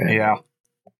 and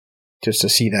just to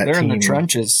see that they're team in the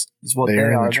trenches is what they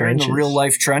are. They're in the real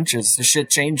life trenches. The shit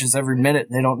changes every minute,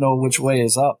 and they don't know which way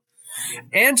is up.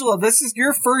 Angela, this is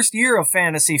your first year of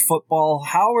fantasy football.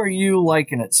 How are you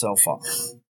liking it so far?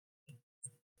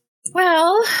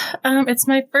 Well, it's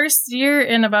my first year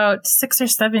in about 6 or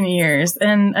 7 years,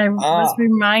 and I was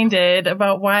reminded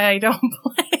about why I don't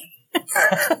play.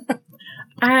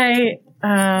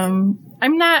 I'm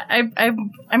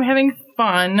having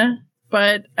fun,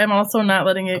 but I'm also not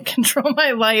letting it control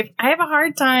my life. I have a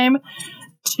hard time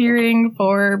cheering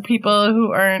for people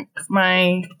who aren't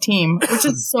my team, which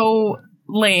is so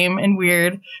lame and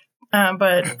weird.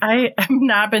 But I have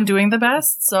not been doing the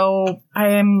best, so I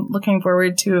am looking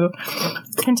forward to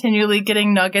continually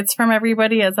getting nuggets from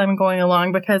everybody as I'm going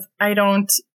along, because I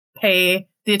don't pay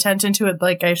the attention to it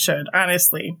like I should,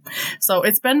 honestly. So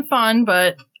it's been fun,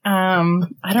 but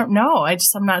I don't know.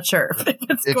 I'm not sure if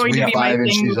it's going to be my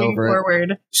thing moving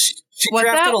forward. She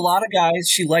drafted a lot of guys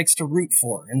she likes to root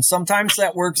for, and sometimes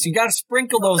that works. You got to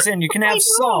sprinkle those in. You can have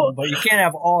some, but you can't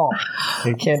have all.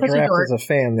 You can't draft as a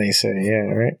fan, they say.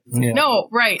 Yeah, right? Yeah. No,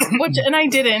 right. And I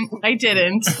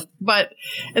didn't. But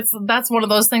that's one of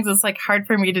those things that's like hard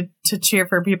for me to cheer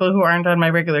for people who aren't on my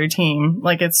regular team.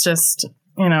 Like, it's just,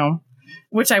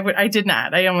 which I did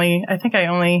not. I only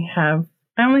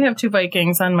have 2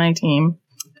 Vikings on my team.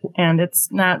 And it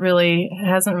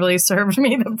hasn't really served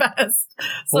me the best.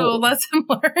 So lesson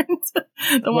learned.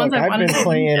 I've been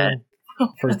playing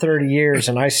for 30 years,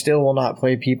 and I still will not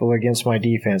play people against my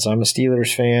defense. I'm a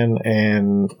Steelers fan,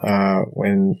 and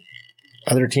when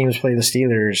other teams play the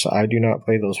Steelers, I do not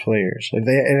play those players.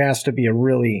 It has to be a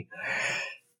really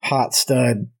hot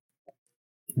stud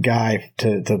guy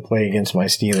to play against my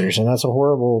Steelers, and that's a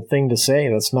horrible thing to say.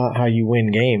 That's not how you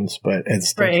win games, but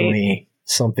it's definitely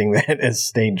something that has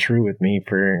stayed true with me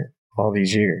for all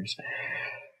these years.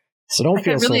 So don't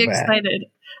feel so bad. I got really excited.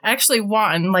 I actually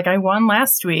won. I won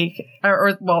last week,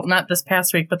 or not this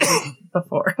past week, but the week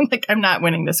before. I'm not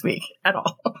winning this week at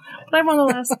all. But I won the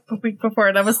last week before,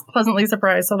 and I was pleasantly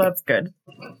surprised, so that's good.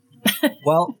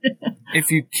 Well,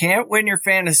 if you can't win your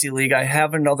fantasy league, I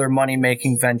have another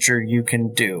money-making venture you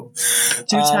can do.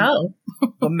 Do tell.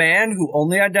 The man who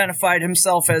only identified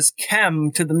himself as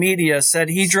Kem to the media said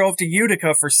he drove to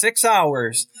Utica for 6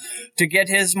 hours to get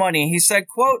his money. He said,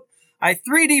 quote, I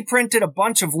 3D printed a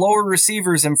bunch of lower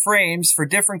receivers and frames for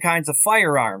different kinds of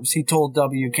firearms, he told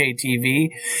WKTV.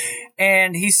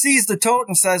 And he sees the tote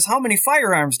and says, how many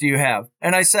firearms do you have?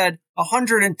 And I said,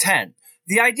 110.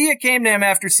 The idea came to him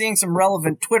after seeing some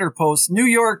relevant Twitter posts. New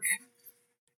York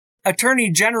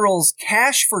Attorney General's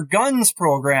Cash for Guns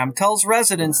program tells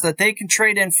residents that they can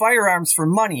trade in firearms for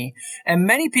money, and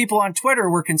many people on Twitter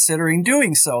were considering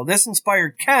doing so. This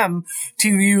inspired Kem to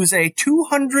use a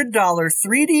 $200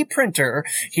 3D printer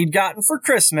he'd gotten for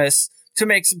Christmas to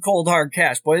make some cold, hard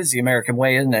cash. Boy, this is the American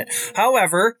way, isn't it?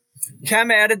 However, Kem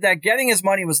added that getting his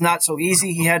money was not so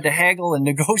easy. He had to haggle and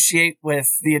negotiate with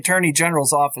the Attorney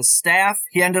General's office staff.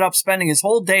 He ended up spending his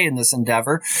whole day in this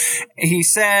endeavor. He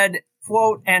said,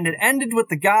 quote, and it ended with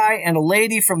the guy and a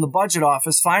lady from the budget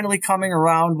office finally coming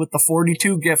around with the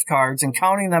 42 gift cards and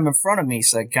counting them in front of me,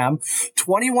 said Kem.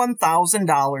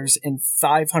 $21,000 in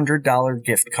 $500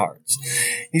 gift cards.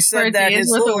 He said that his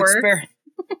little experiment...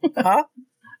 Huh?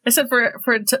 I said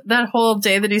that whole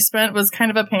day that he spent was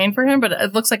kind of a pain for him, but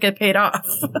it looks like it paid off.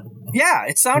 Yeah,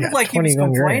 it sounded like he was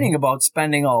complaining about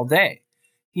spending all day.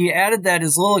 He added that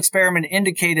his little experiment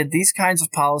indicated these kinds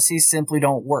of policies simply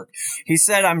don't work. He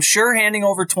said, I'm sure handing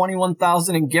over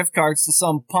 $21,000 in gift cards to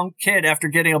some punk kid after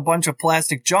getting a bunch of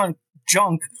plastic junk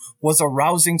was a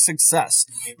rousing success.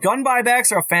 Gun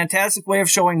buybacks are a fantastic way of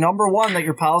showing, number one, that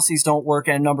your policies don't work,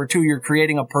 and number two, you're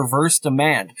creating a perverse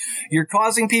demand. You're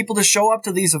causing people to show up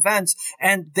to these events,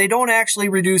 and they don't actually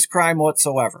reduce crime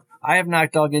whatsoever. I have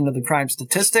not dug into the crime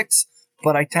statistics,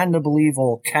 but I tend to believe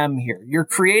old Kem here. You're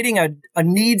creating a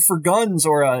need for guns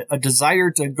or a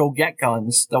desire to go get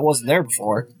guns that wasn't there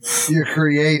before. You're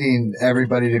creating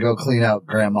everybody to go clean out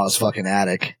grandma's fucking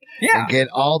attic. Yeah. And get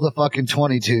all the fucking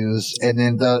 22s, and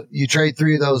then you trade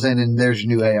 3 of those in, and there's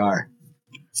your new AR.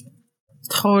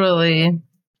 Totally.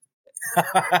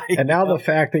 And now the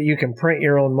fact that you can print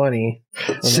your own money.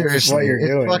 Seriously, what you're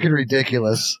doing. It's fucking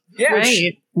ridiculous. Yeah.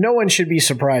 Right. No one should be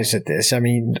surprised at this. I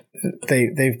mean,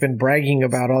 they've been bragging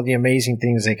about all the amazing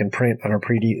things they can print on a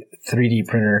 3D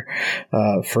printer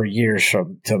for years,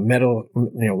 from to metal,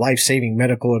 life-saving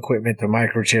medical equipment to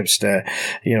microchips to,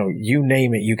 you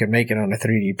name it, you can make it on a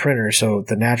 3D printer. So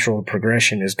the natural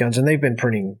progression is guns, and they've been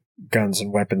printing guns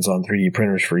and weapons on 3D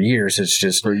printers for years. It's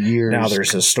just for years. Now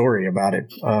there's a story about it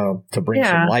to bring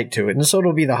some light to it, and so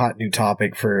it'll be the hot new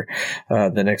topic for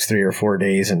the next 3 or 4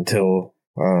 days until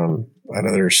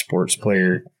another sports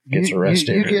player gets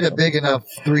arrested. You get a big enough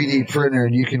 3D printer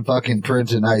and you can fucking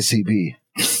print an ICB.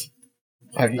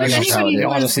 That's how they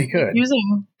honestly could.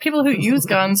 People who use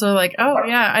guns are like, oh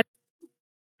yeah,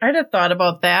 I'd have thought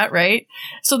about that, right?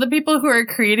 So the people who are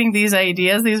creating these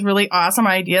ideas, these really awesome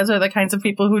ideas, are the kinds of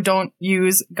people who don't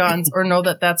use guns or know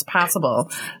that that's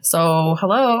possible. So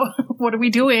hello, what are we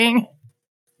doing?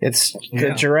 It's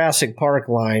the Jurassic Park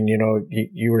line.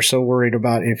 You were so worried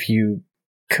about if you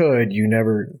could, you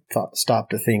never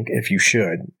stopped to think if you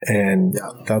should, and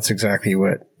that's exactly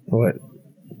what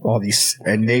all these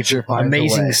and nature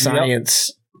amazing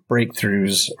science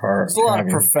breakthroughs are. There's a lot of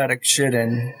prophetic shit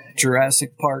in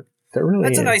Jurassic Park.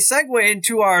 That's a nice segue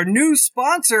into our new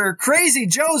sponsor, Crazy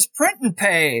Joe's Print and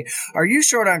Pay. Are you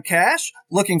short on cash?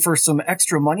 Looking for some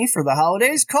extra money for the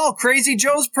holidays? Call Crazy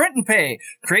Joe's Print and Pay.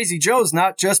 Crazy Joe's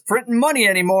not just printing money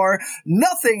anymore.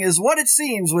 Nothing is what it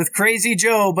seems with Crazy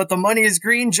Joe, but the money is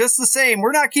green just the same.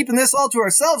 We're not keeping this all to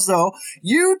ourselves, though.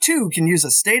 You, too, can use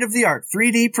a state-of-the-art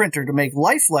 3D printer to make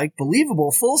lifelike,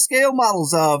 believable, full-scale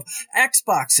models of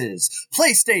Xboxes,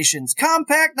 PlayStations,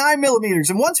 compact 9mm,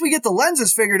 and once we get the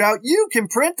lenses figured out, you can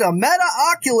print a Meta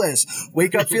Oculus.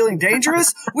 Wake up feeling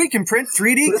dangerous? We can print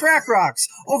 3D crack rocks.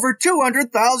 Over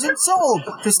 200,000 sold.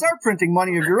 To start printing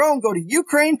money of your own, go to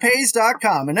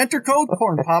UkrainePays.com and enter code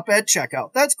CornPop at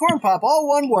checkout. That's CornPop, all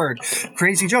one word.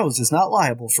 Crazy Joe's is not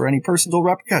liable for any personal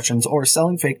repercussions or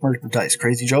selling fake merchandise.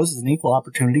 Crazy Joe's is an equal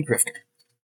opportunity grifter.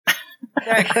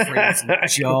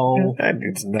 Crazy Joe. That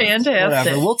dude's nuts. Fantastic.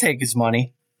 Whatever, we'll take his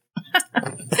money.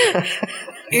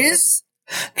 Is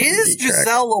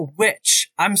Giselle a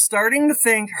witch? I'm starting to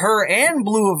think her and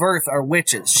Blue of Earth are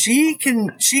witches. She can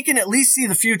at least see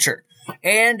the future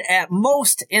and at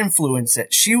most influence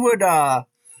it. She would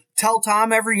tell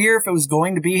Tom every year if it was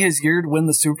going to be his year to win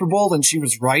the Super Bowl, and she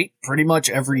was right pretty much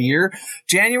every year.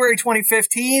 January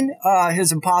 2015,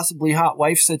 his impossibly hot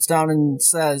wife sits down and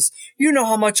says, "You know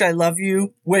how much I love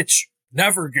you," which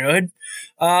never good.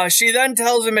 She then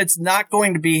tells him it's not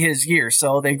going to be his year,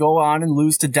 so they go on and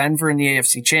lose to Denver in the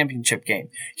AFC Championship game.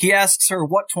 He asks her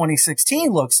what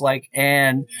 2016 looks like,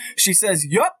 and she says,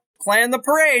 "Yup, plan the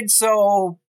parade,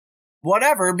 so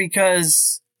whatever,"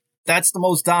 because that's the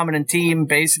most dominant team,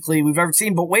 basically, we've ever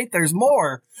seen. But wait, there's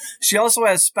more. She also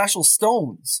has special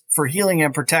stones for healing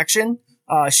and protection.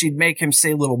 She'd make him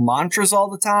say little mantras all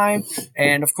the time.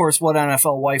 And, of course, what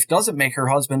NFL wife doesn't make her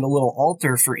husband a little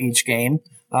altar for each game?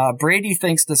 Brady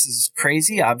thinks this is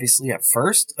crazy, obviously, at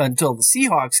first, until the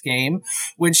Seahawks game,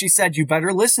 when she said, "You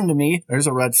better listen to me." There's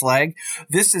a red flag.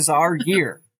 "This is our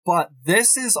year. But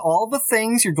this is all the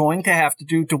things you're going to have to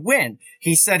do to win."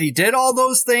 He said he did all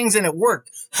those things and it worked.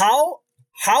 How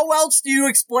else do you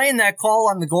explain that call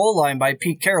on the goal line by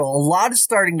Pete Carroll? A lot is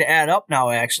starting to add up now,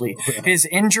 actually. His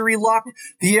injury luck,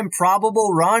 the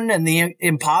improbable run, and the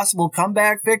impossible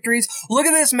comeback victories. Look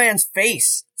at this man's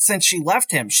face since she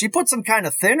left him. She put some kind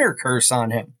of thinner curse on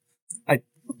him.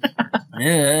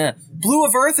 Blue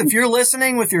of Earth, if you're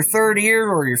listening with your third ear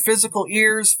or your physical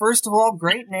ears, first of all,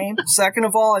 great name. Second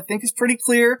of all, I think it's pretty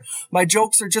clear. My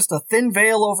jokes are just a thin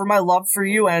veil over my love for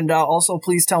you. And also,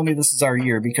 please tell me this is our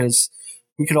year, because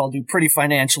we could all do pretty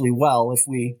financially well if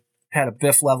we had a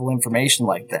Biff level information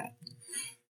like that.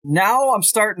 Now I'm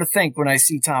starting to think when I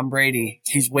see Tom Brady,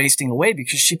 he's wasting away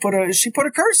because she put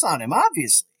a curse on him,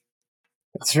 obviously.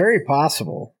 It's very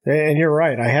possible. And you're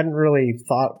right. I hadn't really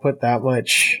put that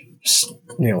much,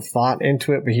 thought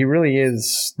into it, but he really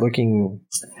is looking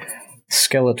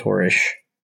Skeletorish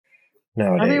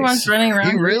nowadays. Everyone's running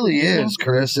around. He really is,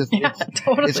 Chris.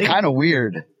 Totally. It's kind of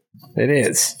weird. It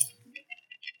is.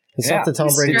 It's not the Tom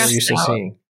Brady we're used to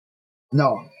seeing.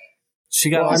 No.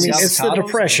 It's the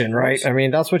depression, right? I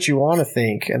mean, that's what you want to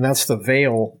think, and that's the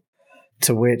veil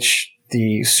to which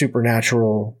the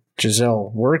supernatural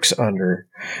Giselle works under,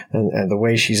 and the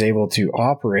way she's able to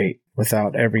operate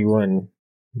without everyone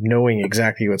knowing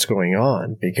exactly what's going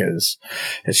on, because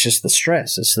it's just the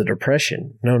stress, it's the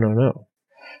depression. No.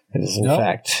 It is, in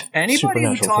fact, anybody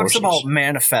who talks about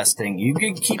manifesting, you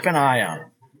can keep an eye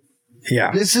on.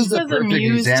 Yeah. This is the perfect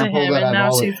example to him, that and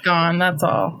now she's gone. That's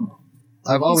all.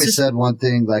 I've always said one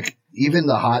thing, like, even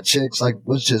the hot chicks, like,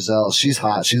 what's Giselle? She's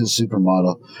hot. She's a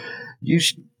supermodel.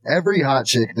 Every hot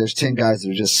chick, there's 10 guys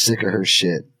that are just sick of her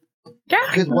shit. Yeah.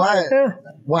 Because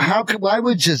why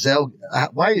would Giselle,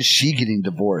 why is she getting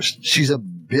divorced? She's a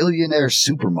billionaire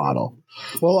supermodel.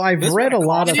 Well, I've read a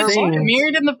lot of things. She was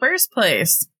married in the first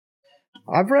place.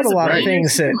 I've read a lot of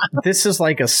things that this is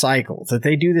like a cycle, that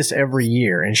they do this every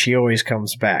year, and she always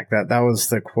comes back. That was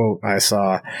the quote I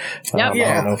saw. I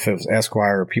don't know if it was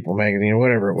Esquire or People Magazine or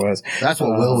whatever it was. That's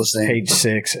what Will was saying. Page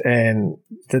 6. And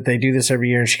that they do this every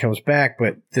year and she comes back,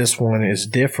 but this one is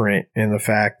different in the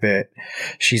fact that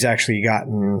she's actually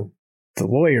gotten the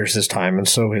lawyers this time, and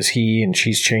so has he, and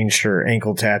she's changed her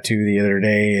ankle tattoo the other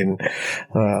day and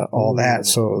all that.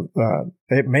 So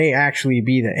it may actually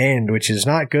be the end, which is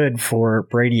not good for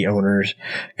Brady owners,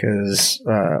 because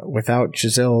without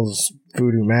Giselle's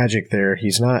voodoo magic there,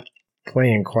 he's not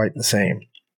playing quite the same.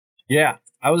 Yeah,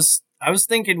 I was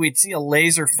thinking we'd see a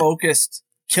laser focused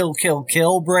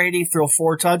kill Brady throw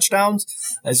 4 touchdowns.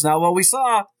 That's not what we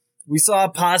saw. We saw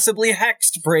possibly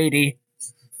hexed Brady.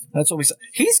 That's what we saw.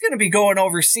 He's going to be going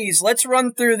overseas. Let's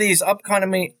run through these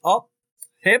upcoming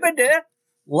NFL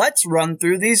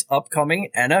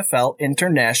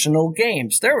international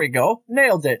games. There we go.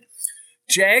 Nailed it.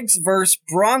 Jags versus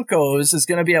Broncos is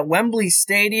going to be at Wembley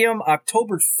Stadium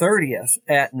October 30th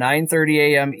at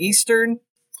 9:30 a.m. Eastern.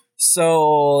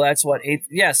 So that's what, 8?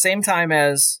 Yeah, same time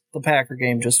as the Packer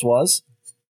game just was.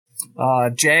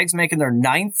 Jags making their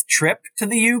 9th trip to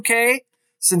the UK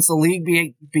since the league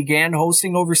began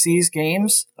hosting overseas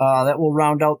games. That will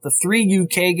round out the 3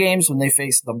 UK games when they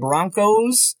face the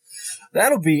Broncos.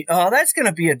 That's going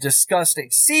to be a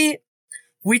disgusting. See,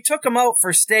 we took them out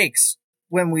for steaks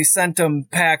when we sent them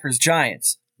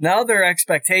Packers-Giants. Now their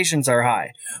expectations are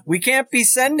high. We can't be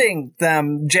sending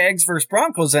them Jags versus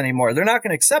Broncos anymore. They're not going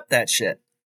to accept that shit.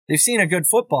 They've seen a good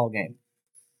football game.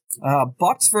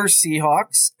 Bucks versus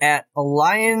Seahawks at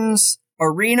Allianz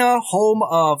Arena, home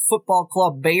of football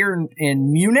club Bayern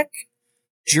in Munich,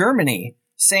 Germany.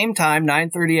 Same time,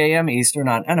 9:30 a.m. Eastern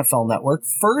on NFL Network.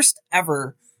 First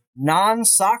ever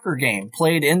non-soccer game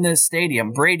played in this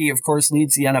stadium. Brady, of course,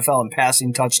 leads the NFL in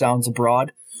passing touchdowns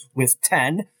abroad with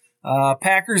 10.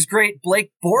 Packers great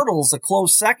Blake Bortles a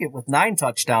close second with 9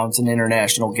 touchdowns in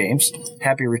international games.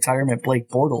 Happy retirement, Blake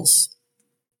Bortles.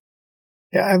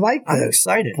 Yeah, I like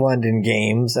the London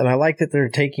games, and I like that they're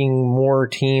taking more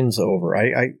teams over.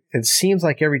 It seems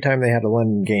like every time they had a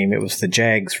London game, it was the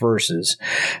Jags versus.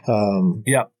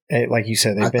 Like you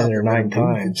said, they've been there 9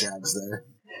 times. Jags there.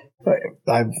 But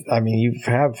you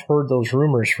have heard those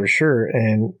rumors for sure,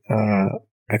 and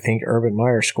I think Urban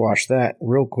Meyer squashed that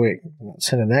real quick. I'm not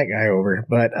sending that guy over,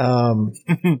 but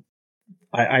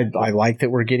I like that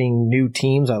we're getting new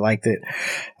teams. I like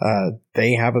that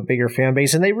they have a bigger fan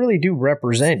base, and they really do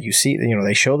represent. You see,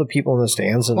 they show the people in the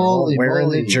stands and wearing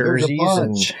the jerseys,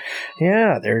 and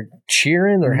they're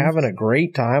cheering. They're having a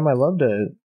great time. I love to.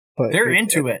 But they're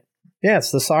into it. Yeah,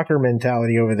 it's the soccer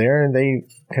mentality over there, and they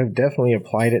have definitely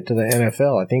applied it to the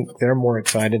NFL. I think they're more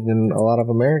excited than a lot of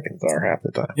Americans are half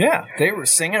the time. Yeah, they were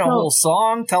singing a whole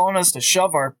song telling us to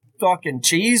shove our fucking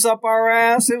cheese up our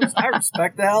ass. I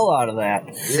respect the hell out of that.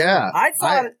 Yeah. I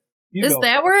thought... Is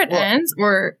that where it ends?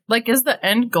 Or, is the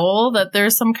end goal that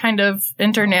there's some kind of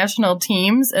international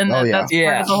teams and that's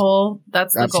part of the whole...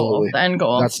 That's the goal, the end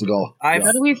goal. That's the goal. How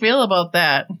do we feel about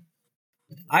that?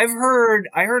 I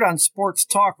heard on Sports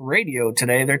Talk Radio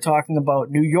today, they're talking about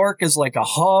New York as like a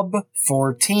hub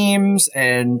for teams,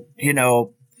 and,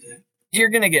 you're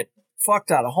going to get fucked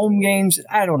out of home games.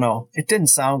 I don't know. It didn't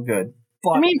sound good.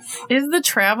 But, is the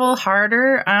travel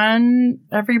harder on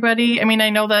everybody? I mean, I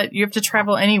know that you have to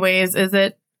travel anyways. Is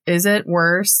it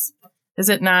worse? Is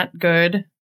it not good?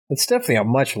 It's definitely a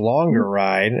much longer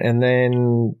ride, and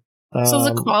then... So does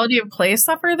the quality of play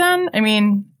suffer then? I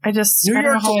mean, New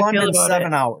York to London,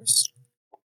 7 hours.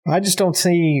 I just don't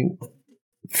see,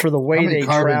 for the way they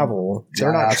travel,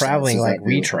 they're not traveling like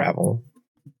we travel.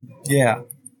 Yeah.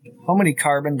 How many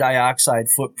carbon dioxide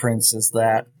footprints is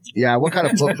that? Yeah, what kind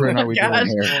of footprint are we doing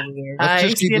here? Let's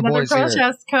just keep the boys here.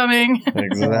 Protest coming.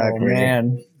 Exactly. Oh,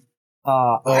 man.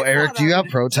 Eric, do you have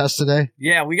protests today?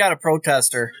 Yeah, we got a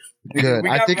protester. Good.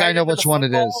 I think I know which one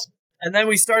it is. And then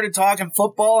we started talking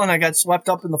football, and I got swept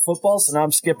up in the football, so now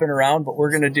I'm skipping around, but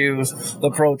we're going to do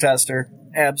the protester.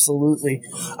 Absolutely.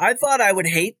 I thought I would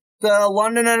hate the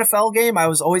London NFL game. I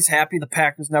was always happy the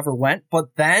Packers never went.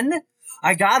 But then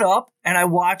I got up, and I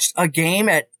watched a game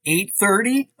at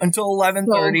 8:30 until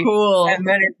 11:30. So cool. And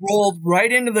then it rolled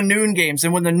right into the noon games.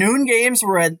 And when the noon games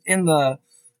were in the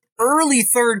early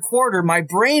third quarter, my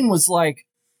brain was like,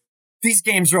 these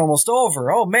games are almost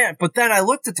over. Oh, man. But then I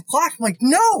looked at the clock. I'm like,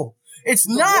 no. It's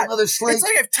not. It's like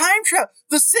I have time travel.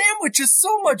 The sandwich is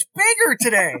so much bigger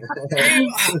today.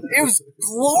 It was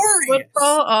glorious.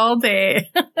 Football all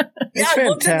day. It's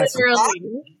fantastic.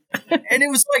 And it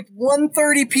was like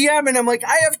 1:30 p.m. And I'm like,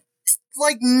 I have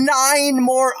like 9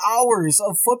 more hours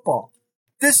of football.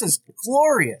 This is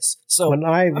glorious. So when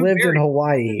I lived in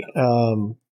Hawaii,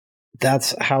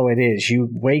 that's how it is. You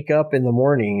wake up in the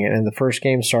morning and the first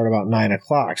games start about 9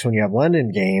 o'clock. So when you have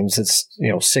London games, it's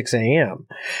 6 a.m.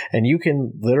 and you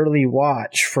can literally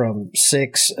watch from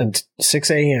 6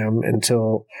 a.m.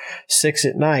 until 6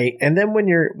 at night. And then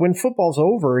when football's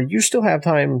over, you still have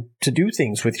time to do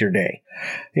things with your day.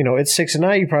 It's 6 at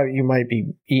night. You might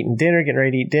be eating dinner, getting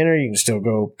ready to eat dinner. You can still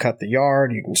go cut the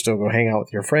yard. You can still go hang out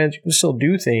with your friends. You can still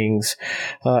do things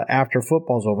after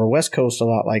football's over. West Coast a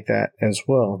lot like that as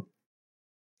well.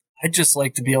 I'd just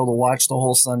like to be able to watch the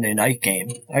whole Sunday night game.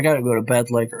 I got to go to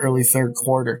bed like early third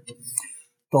quarter.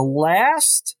 The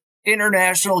last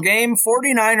international game,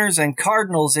 49ers and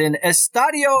Cardinals in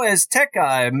Estadio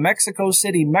Azteca, Mexico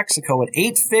City, Mexico at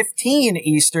 8:15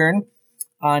 Eastern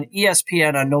on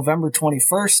ESPN on November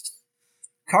 21st.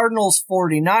 Cardinals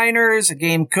 49ers, a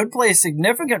game could play a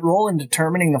significant role in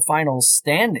determining the final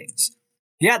standings.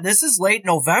 Yeah, this is late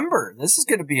November. This is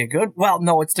going to be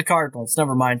no, it's the Cardinals.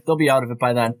 Never mind. They'll be out of it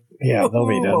by then. Yeah, they'll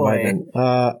be done by then.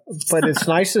 But it's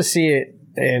nice to see it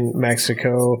in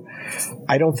Mexico.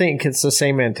 I don't think it's the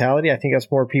same mentality. I think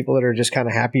it's more people that are just kind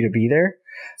of happy to be there.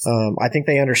 I think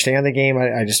they understand the game.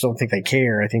 I just don't think they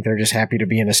care. I think they're just happy to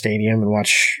be in a stadium and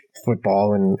watch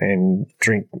football and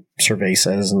drink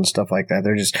cervezas and stuff like that.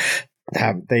 They're just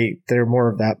they're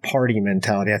more of that party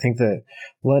mentality. I think the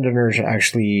Londoners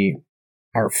actually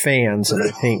are fans, and I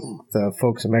think the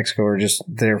folks in Mexico are just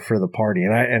there for the party,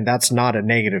 and that's not a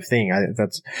negative thing.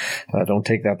 Don't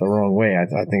take that the wrong way. I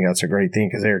think that's a great thing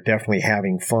because they're definitely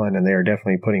having fun, and they're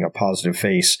definitely putting a positive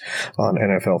face on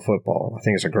NFL football. I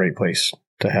think it's a great place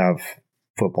to have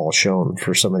football shown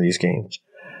for some of these games.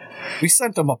 We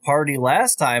sent them a party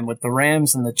last time with the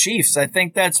Rams and the Chiefs. I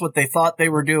think that's what they thought they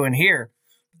were doing here.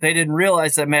 They didn't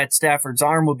realize that Matt Stafford's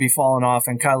arm would be falling off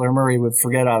and Kyler Murray would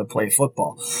forget how to play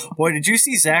football. Boy, did you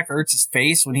see Zach Ertz's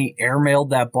face when he airmailed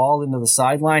that ball into the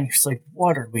sideline? He was like,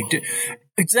 what are we doing?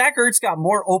 Zach Ertz got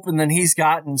more open than he's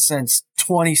gotten since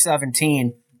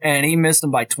 2017, and he missed him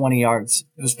by 20 yards.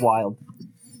 It was wild.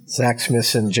 Zach's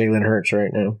missing Jalen Hurts right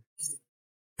now.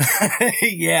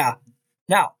 Yeah.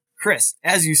 Now, Chris,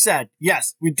 as you said,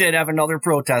 yes, we did have another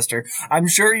protester. I'm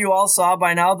sure you all saw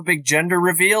by now the big gender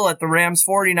reveal at the Rams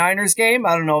 49ers game.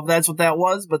 I don't know if that's what that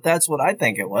was, but that's what I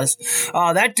think it was.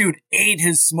 That dude ate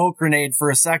his smoke grenade for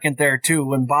a second there, too,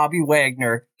 when Bobby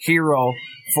Wagner, hero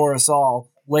for us all,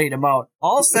 laid him out.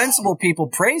 All sensible people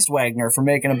praised Wagner for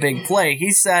making a big play.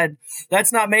 He said,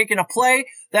 "That's not making a play.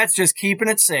 That's just keeping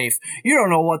it safe. You don't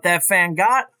know what that fan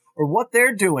got or what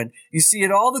they're doing. You see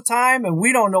it all the time, and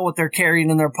we don't know what they're carrying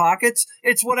in their pockets.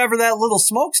 It's whatever that little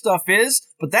smoke stuff is,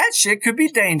 but that shit could be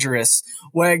dangerous,"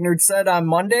 Wagner said on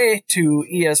Monday to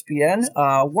ESPN.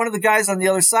 One of the guys on the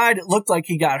other side, it looked like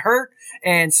he got hurt,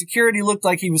 and security looked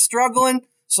like he was struggling.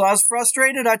 So I was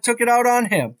frustrated. I took it out on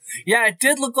him. Yeah, it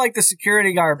did look like the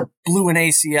security guard blew an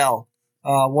ACL.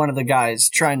 One of the guys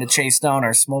trying to chase down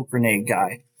our smoke grenade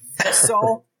guy.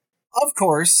 So, of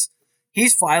course,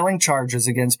 he's filing charges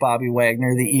against Bobby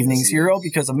Wagner, the evening's hero,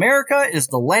 because America is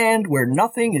the land where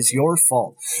nothing is your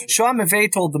fault. Sean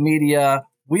McVay told the media,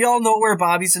 "We all know where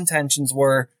Bobby's intentions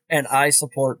were, and I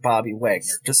support Bobby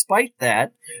Wagner." Despite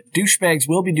that, douchebags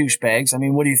will be douchebags. I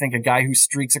mean, what do you think? A guy who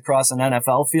streaks across an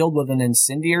NFL field with an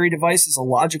incendiary device is a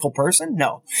logical person?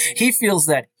 No. He feels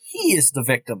that he is the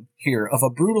victim here of a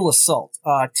brutal assault.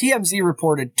 TMZ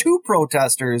reported 2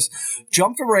 protesters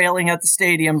jumped a railing at the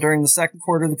stadium during the second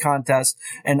quarter of the contest,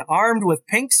 and armed with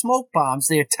pink smoke bombs,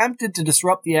 they attempted to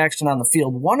disrupt the action on the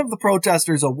field. One of the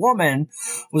protesters, a woman,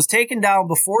 was taken down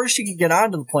before she could get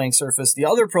onto the playing surface. The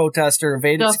other protester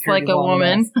evaded just security. Just like a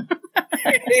woman.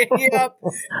 Yep.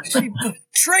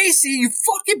 Tracy, you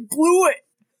fucking blew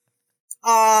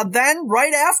it. Then,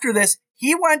 right after this,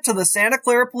 he went to the Santa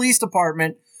Clara Police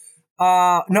Department.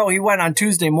 No, he went on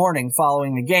Tuesday morning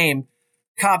following the game.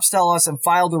 Cops tell us, and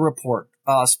filed a report.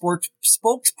 Sports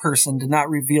spokesperson did not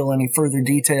reveal any further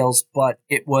details, but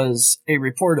it was a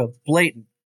report of blatant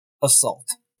assault.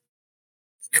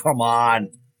 Come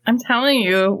on. I'm telling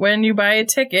you, when you buy a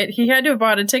ticket, he had to have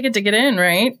bought a ticket to get in,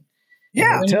 right?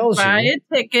 Yeah, when you buy a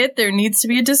ticket, there needs to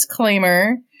be a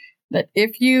disclaimer that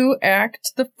if you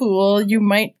act the fool, you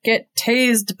might get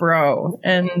tased, bro.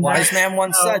 And wise man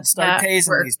once said, start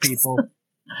tasing these people.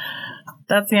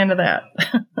 That's the end of that.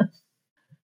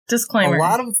 Disclaimer.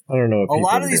 I don't know. A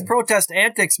lot of these protest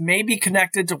antics may be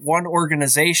connected to one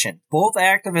organization. Both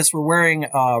activists were wearing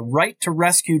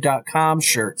RightToRescue.com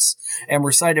shirts and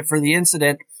were cited for the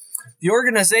incident. The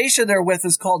organization they're with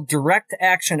is called Direct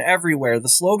Action Everywhere. The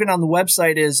slogan on the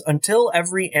website is, "Until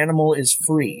every animal is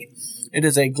free." It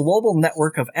is a global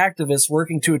network of activists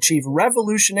working to achieve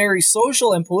revolutionary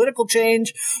social and political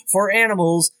change for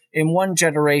animals in one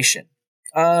generation.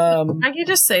 I can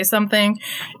just say something.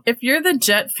 If you're the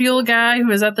jet fuel guy who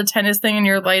is at the tennis thing and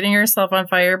you're lighting yourself on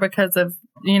fire because of,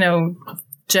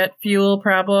 jet fuel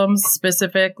problems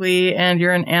specifically, and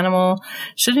you're an animal,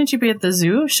 shouldn't you be at the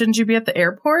zoo? Shouldn't you be at the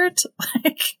airport?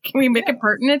 Like, can we make it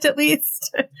pertinent at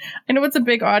least? I know it's a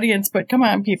big audience, but come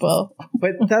on, people.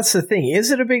 But that's the thing.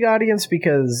 Is it a big audience?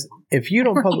 Because if you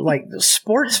don't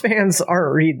sports fans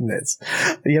aren't reading this.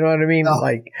 You know what I mean? No.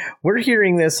 Like, we're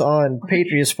hearing this on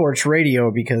Patriot Sports Radio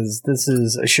because this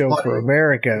is a show for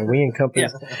America. We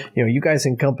encompass, you guys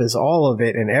encompass all of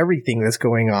it and everything that's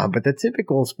going on. But the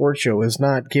typical sports show is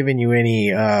not giving you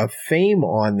any fame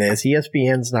on this.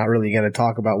 ESPN's not really going to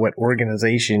talk about what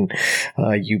organization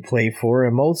you play for.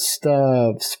 And most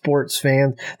sports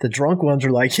fans, the drunk ones,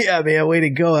 are like, "Yeah, man, way to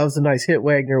go. That was a nice hit,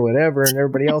 Wagner," whatever. And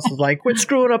everybody else is like, "Quit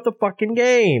screwing up the fucking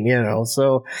game,"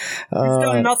 So you've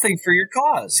done nothing for your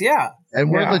cause. Yeah. And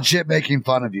we're legit making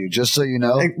fun of you, just so you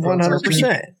know.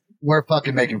 100%. We're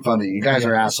fucking making fun of you. You guys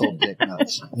are asshole dick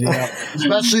nuts. Yeah.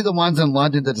 Especially the ones in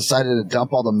London that decided to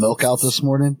dump all the milk out this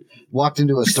morning. Walked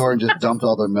into a store and just dumped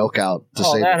all their milk out to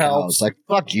save the cows. Helps. Like,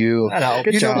 fuck you. That helps.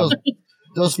 Good job.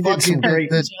 Those fucking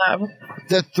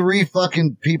the 3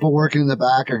 fucking people working in the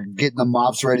back are getting the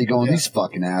mops ready, going, "These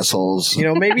fucking assholes."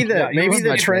 Maybe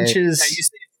the trenches. You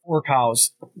say 4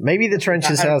 cows. Maybe the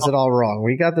trenches has it all wrong.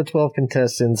 We got the 12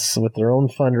 contestants with their own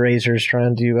fundraisers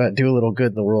trying to do a little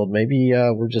good in the world. Maybe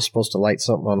we're just supposed to light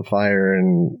something on fire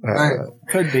and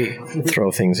could be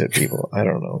throw things at people. I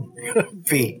don't know. Could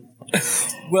be.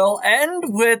 We'll end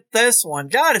with this one.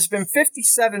 God, it's been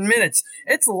 57 minutes.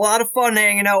 It's a lot of fun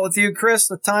hanging out with you, Chris.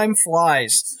 The time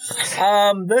flies.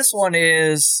 This one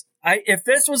is... if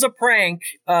this was a prank,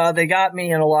 they got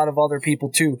me and a lot of other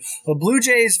people too. The Blue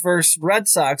Jays versus Red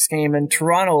Sox game in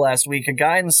Toronto last week. A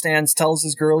guy in the stands tells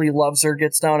his girl he loves her,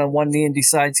 gets down on one knee, and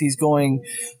decides he's going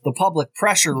the public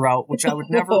pressure route, which I would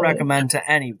never recommend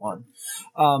to anyone.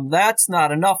 That's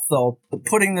not enough, though.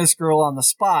 Putting this girl on the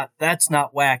spot, that's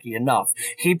not wacky enough.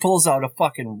 He pulls out a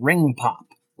fucking ring pop,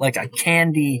 like a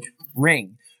candy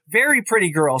ring. Very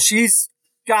pretty girl. She's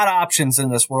got options in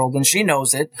this world, and she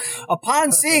knows it.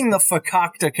 Upon seeing the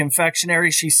fakakta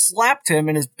confectionery, she slapped him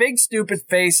in his big stupid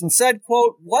face and said,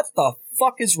 quote, "What the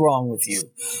fuck is wrong with you?"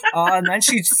 And then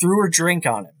she threw her drink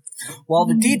on him. While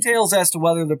the details as to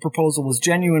whether the proposal was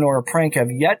genuine or a prank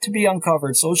have yet to be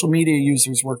uncovered, social media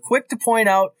users were quick to point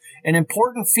out an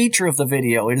important feature of the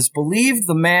video. It is believed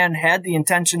the man had the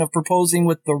intention of proposing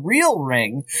with the real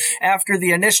ring after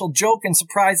the initial joke and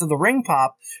surprise of the ring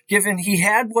pop, given he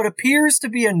had what appears to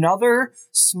be another,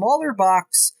 smaller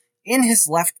box in his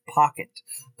left pocket.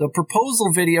 The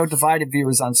proposal video divided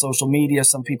viewers on social media.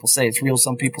 Some people say it's real,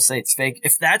 some people say it's fake.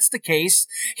 If that's the case,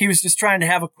 he was just trying to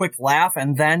have a quick laugh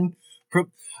and then...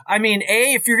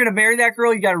 if you're going to marry that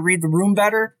girl, you got to read the room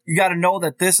better. You got to know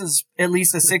that this is at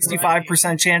least a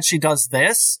 65% chance she does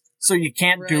this, so you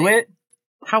can't do it.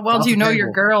 How well do you know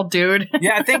your girl, dude?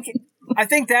 Yeah, I think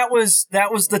that was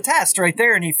the test right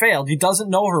there, and he failed. He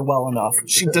doesn't know her well enough.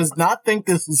 She does not think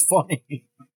this is funny.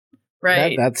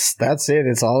 Right. That's it.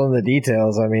 It's all in the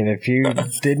details. I mean, if you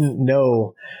didn't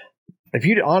know, if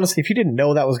you didn't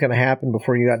know that was going to happen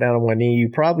before you got down on one knee, you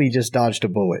probably just dodged a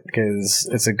bullet, because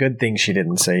it's a good thing she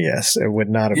didn't say yes. It would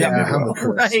not have been well.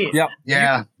 Right. Yep.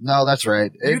 Yeah. No, that's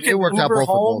right. It worked out both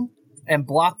home and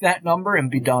block that number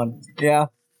and be done. Yeah.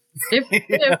 If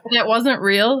that wasn't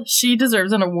real, she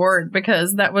deserves an award,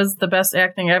 because that was the best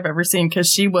acting I've ever seen, because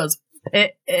she was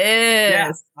pissed.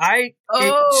 Yeah.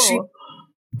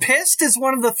 Pissed is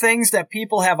one of the things that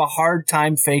people have a hard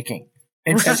time faking.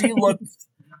 And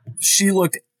she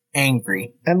looked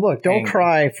angry. And look, don't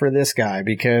cry for this guy,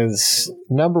 because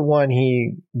number one,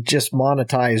 he just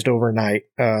monetized overnight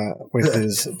with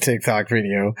his TikTok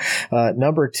video.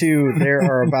 Number two, there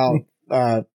are about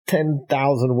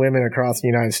 10,000 women across the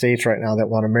United States right now that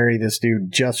want to marry this dude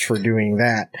just for doing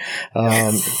that.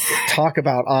 Talk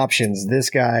about options. This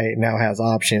guy now has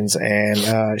options, and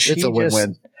it's a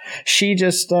win-win. She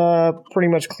just pretty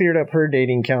much cleared up her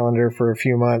dating calendar for a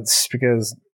few months,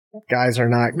 because guys are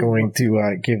not going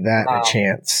to give that a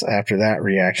chance after that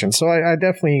reaction. So I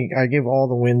definitely give all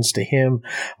the wins to him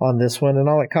on this one, and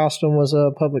all it cost him was a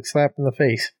public slap in the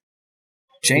face.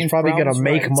 He's probably going to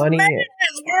make money.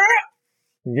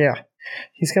 Yeah,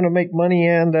 he's going to make money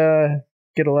and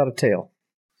get a lot of tail.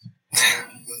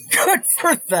 Good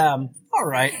for them. All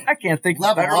right. I can't think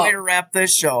of a better way to wrap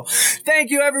this show.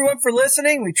 Thank you, everyone, for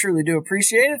listening. We truly do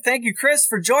appreciate it. Thank you, Chris,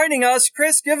 for joining us.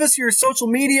 Chris, give us your social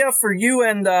media for you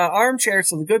and Armchair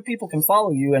so the good people can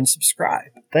follow you and subscribe.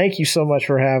 Thank you so much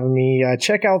for having me.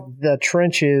 Check out the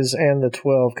Trenches and the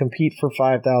 12. Compete for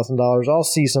 $5,000 all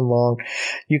season long.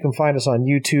 You can find us on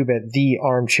YouTube at The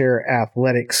Armchair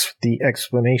Athletics, the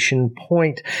exclamation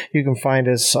point. You can find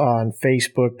us on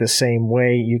Facebook the same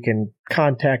way. You can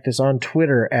contact us on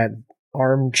Twitter at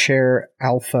Armchair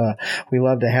Alpha. We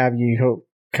love to have you.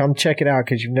 Come check it out,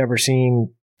 because you've never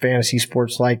seen fantasy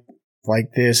sports like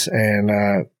this, and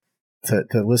to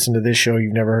listen to this show,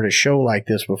 you've never heard a show like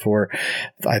this before.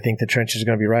 I think the Trenches is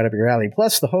going to be right up your alley.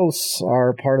 Plus, the hosts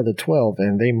are part of the 12,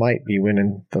 and they might be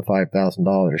winning the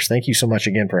 $5,000. Thank you so much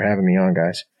again for having me on,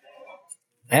 guys.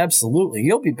 Absolutely.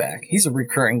 You'll be back. He's a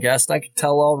recurring guest. I can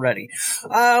tell already.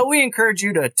 We encourage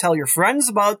you to tell your friends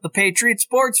about the Patriot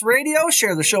Sports Radio.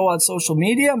 Share the show on social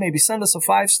media. Maybe send us a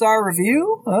 5-star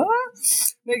review.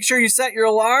 Make sure you set your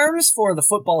alarms for the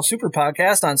Football Super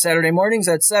Podcast on Saturday mornings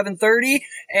at 7:30.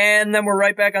 And then we're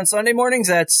right back on Sunday mornings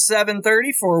at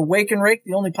 7:30 for Wake and Rake,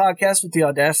 the only podcast with the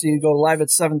audacity to go live at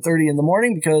 7:30 in the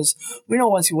morning, because we know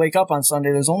once you wake up on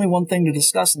Sunday, there's only one thing to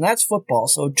discuss, and that's football.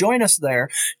 So join us there.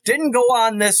 Didn't go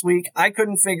on this week. I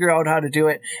couldn't figure out how to do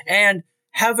it. And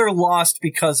Heather lost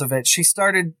because of it. She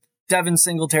started Devin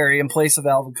Singletary in place of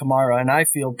Alvin Kamara, and I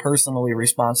feel personally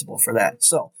responsible for that.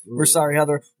 So we're sorry,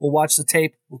 Heather. We'll watch the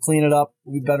tape. We'll clean it up.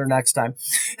 We'll be better next time.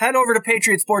 Head over to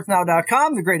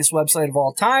PatriotSportsNow.com, the greatest website of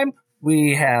all time.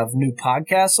 We have new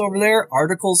podcasts over there,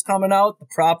 articles coming out. The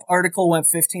prop article went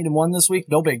 15-1 this week.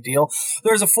 No big deal.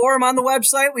 There's a forum on the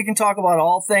website. We can talk about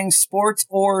all things sports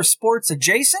or sports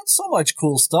adjacent. So much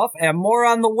cool stuff, and more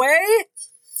on the way.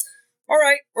 All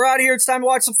right, we're out of here. It's time to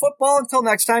watch some football. Until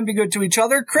next time, be good to each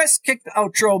other. Chris, kick the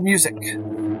outro music.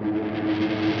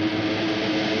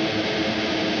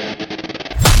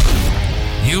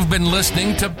 You've been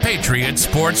listening to Patriot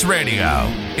Sports Radio.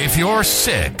 If you're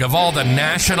sick of all the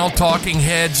national talking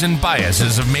heads and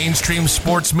biases of mainstream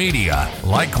sports media,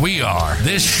 like we are,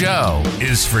 this show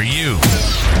is for you.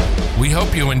 We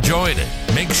hope you enjoyed it.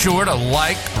 Make sure to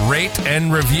like, rate,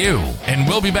 and review. And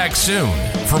we'll be back soon.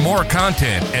 For more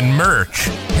content and merch,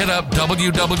 hit up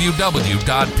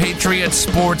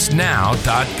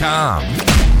www.patriotsportsnow.com.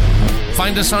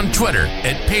 Find us on Twitter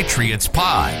at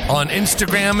PatriotsPod, on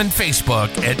Instagram and Facebook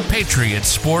at Patriot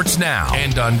Sports Now,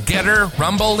 and on Getter,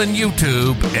 Rumble, and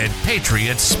YouTube at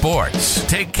Patriot Sports.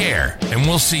 Take care, and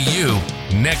we'll see you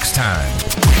next time.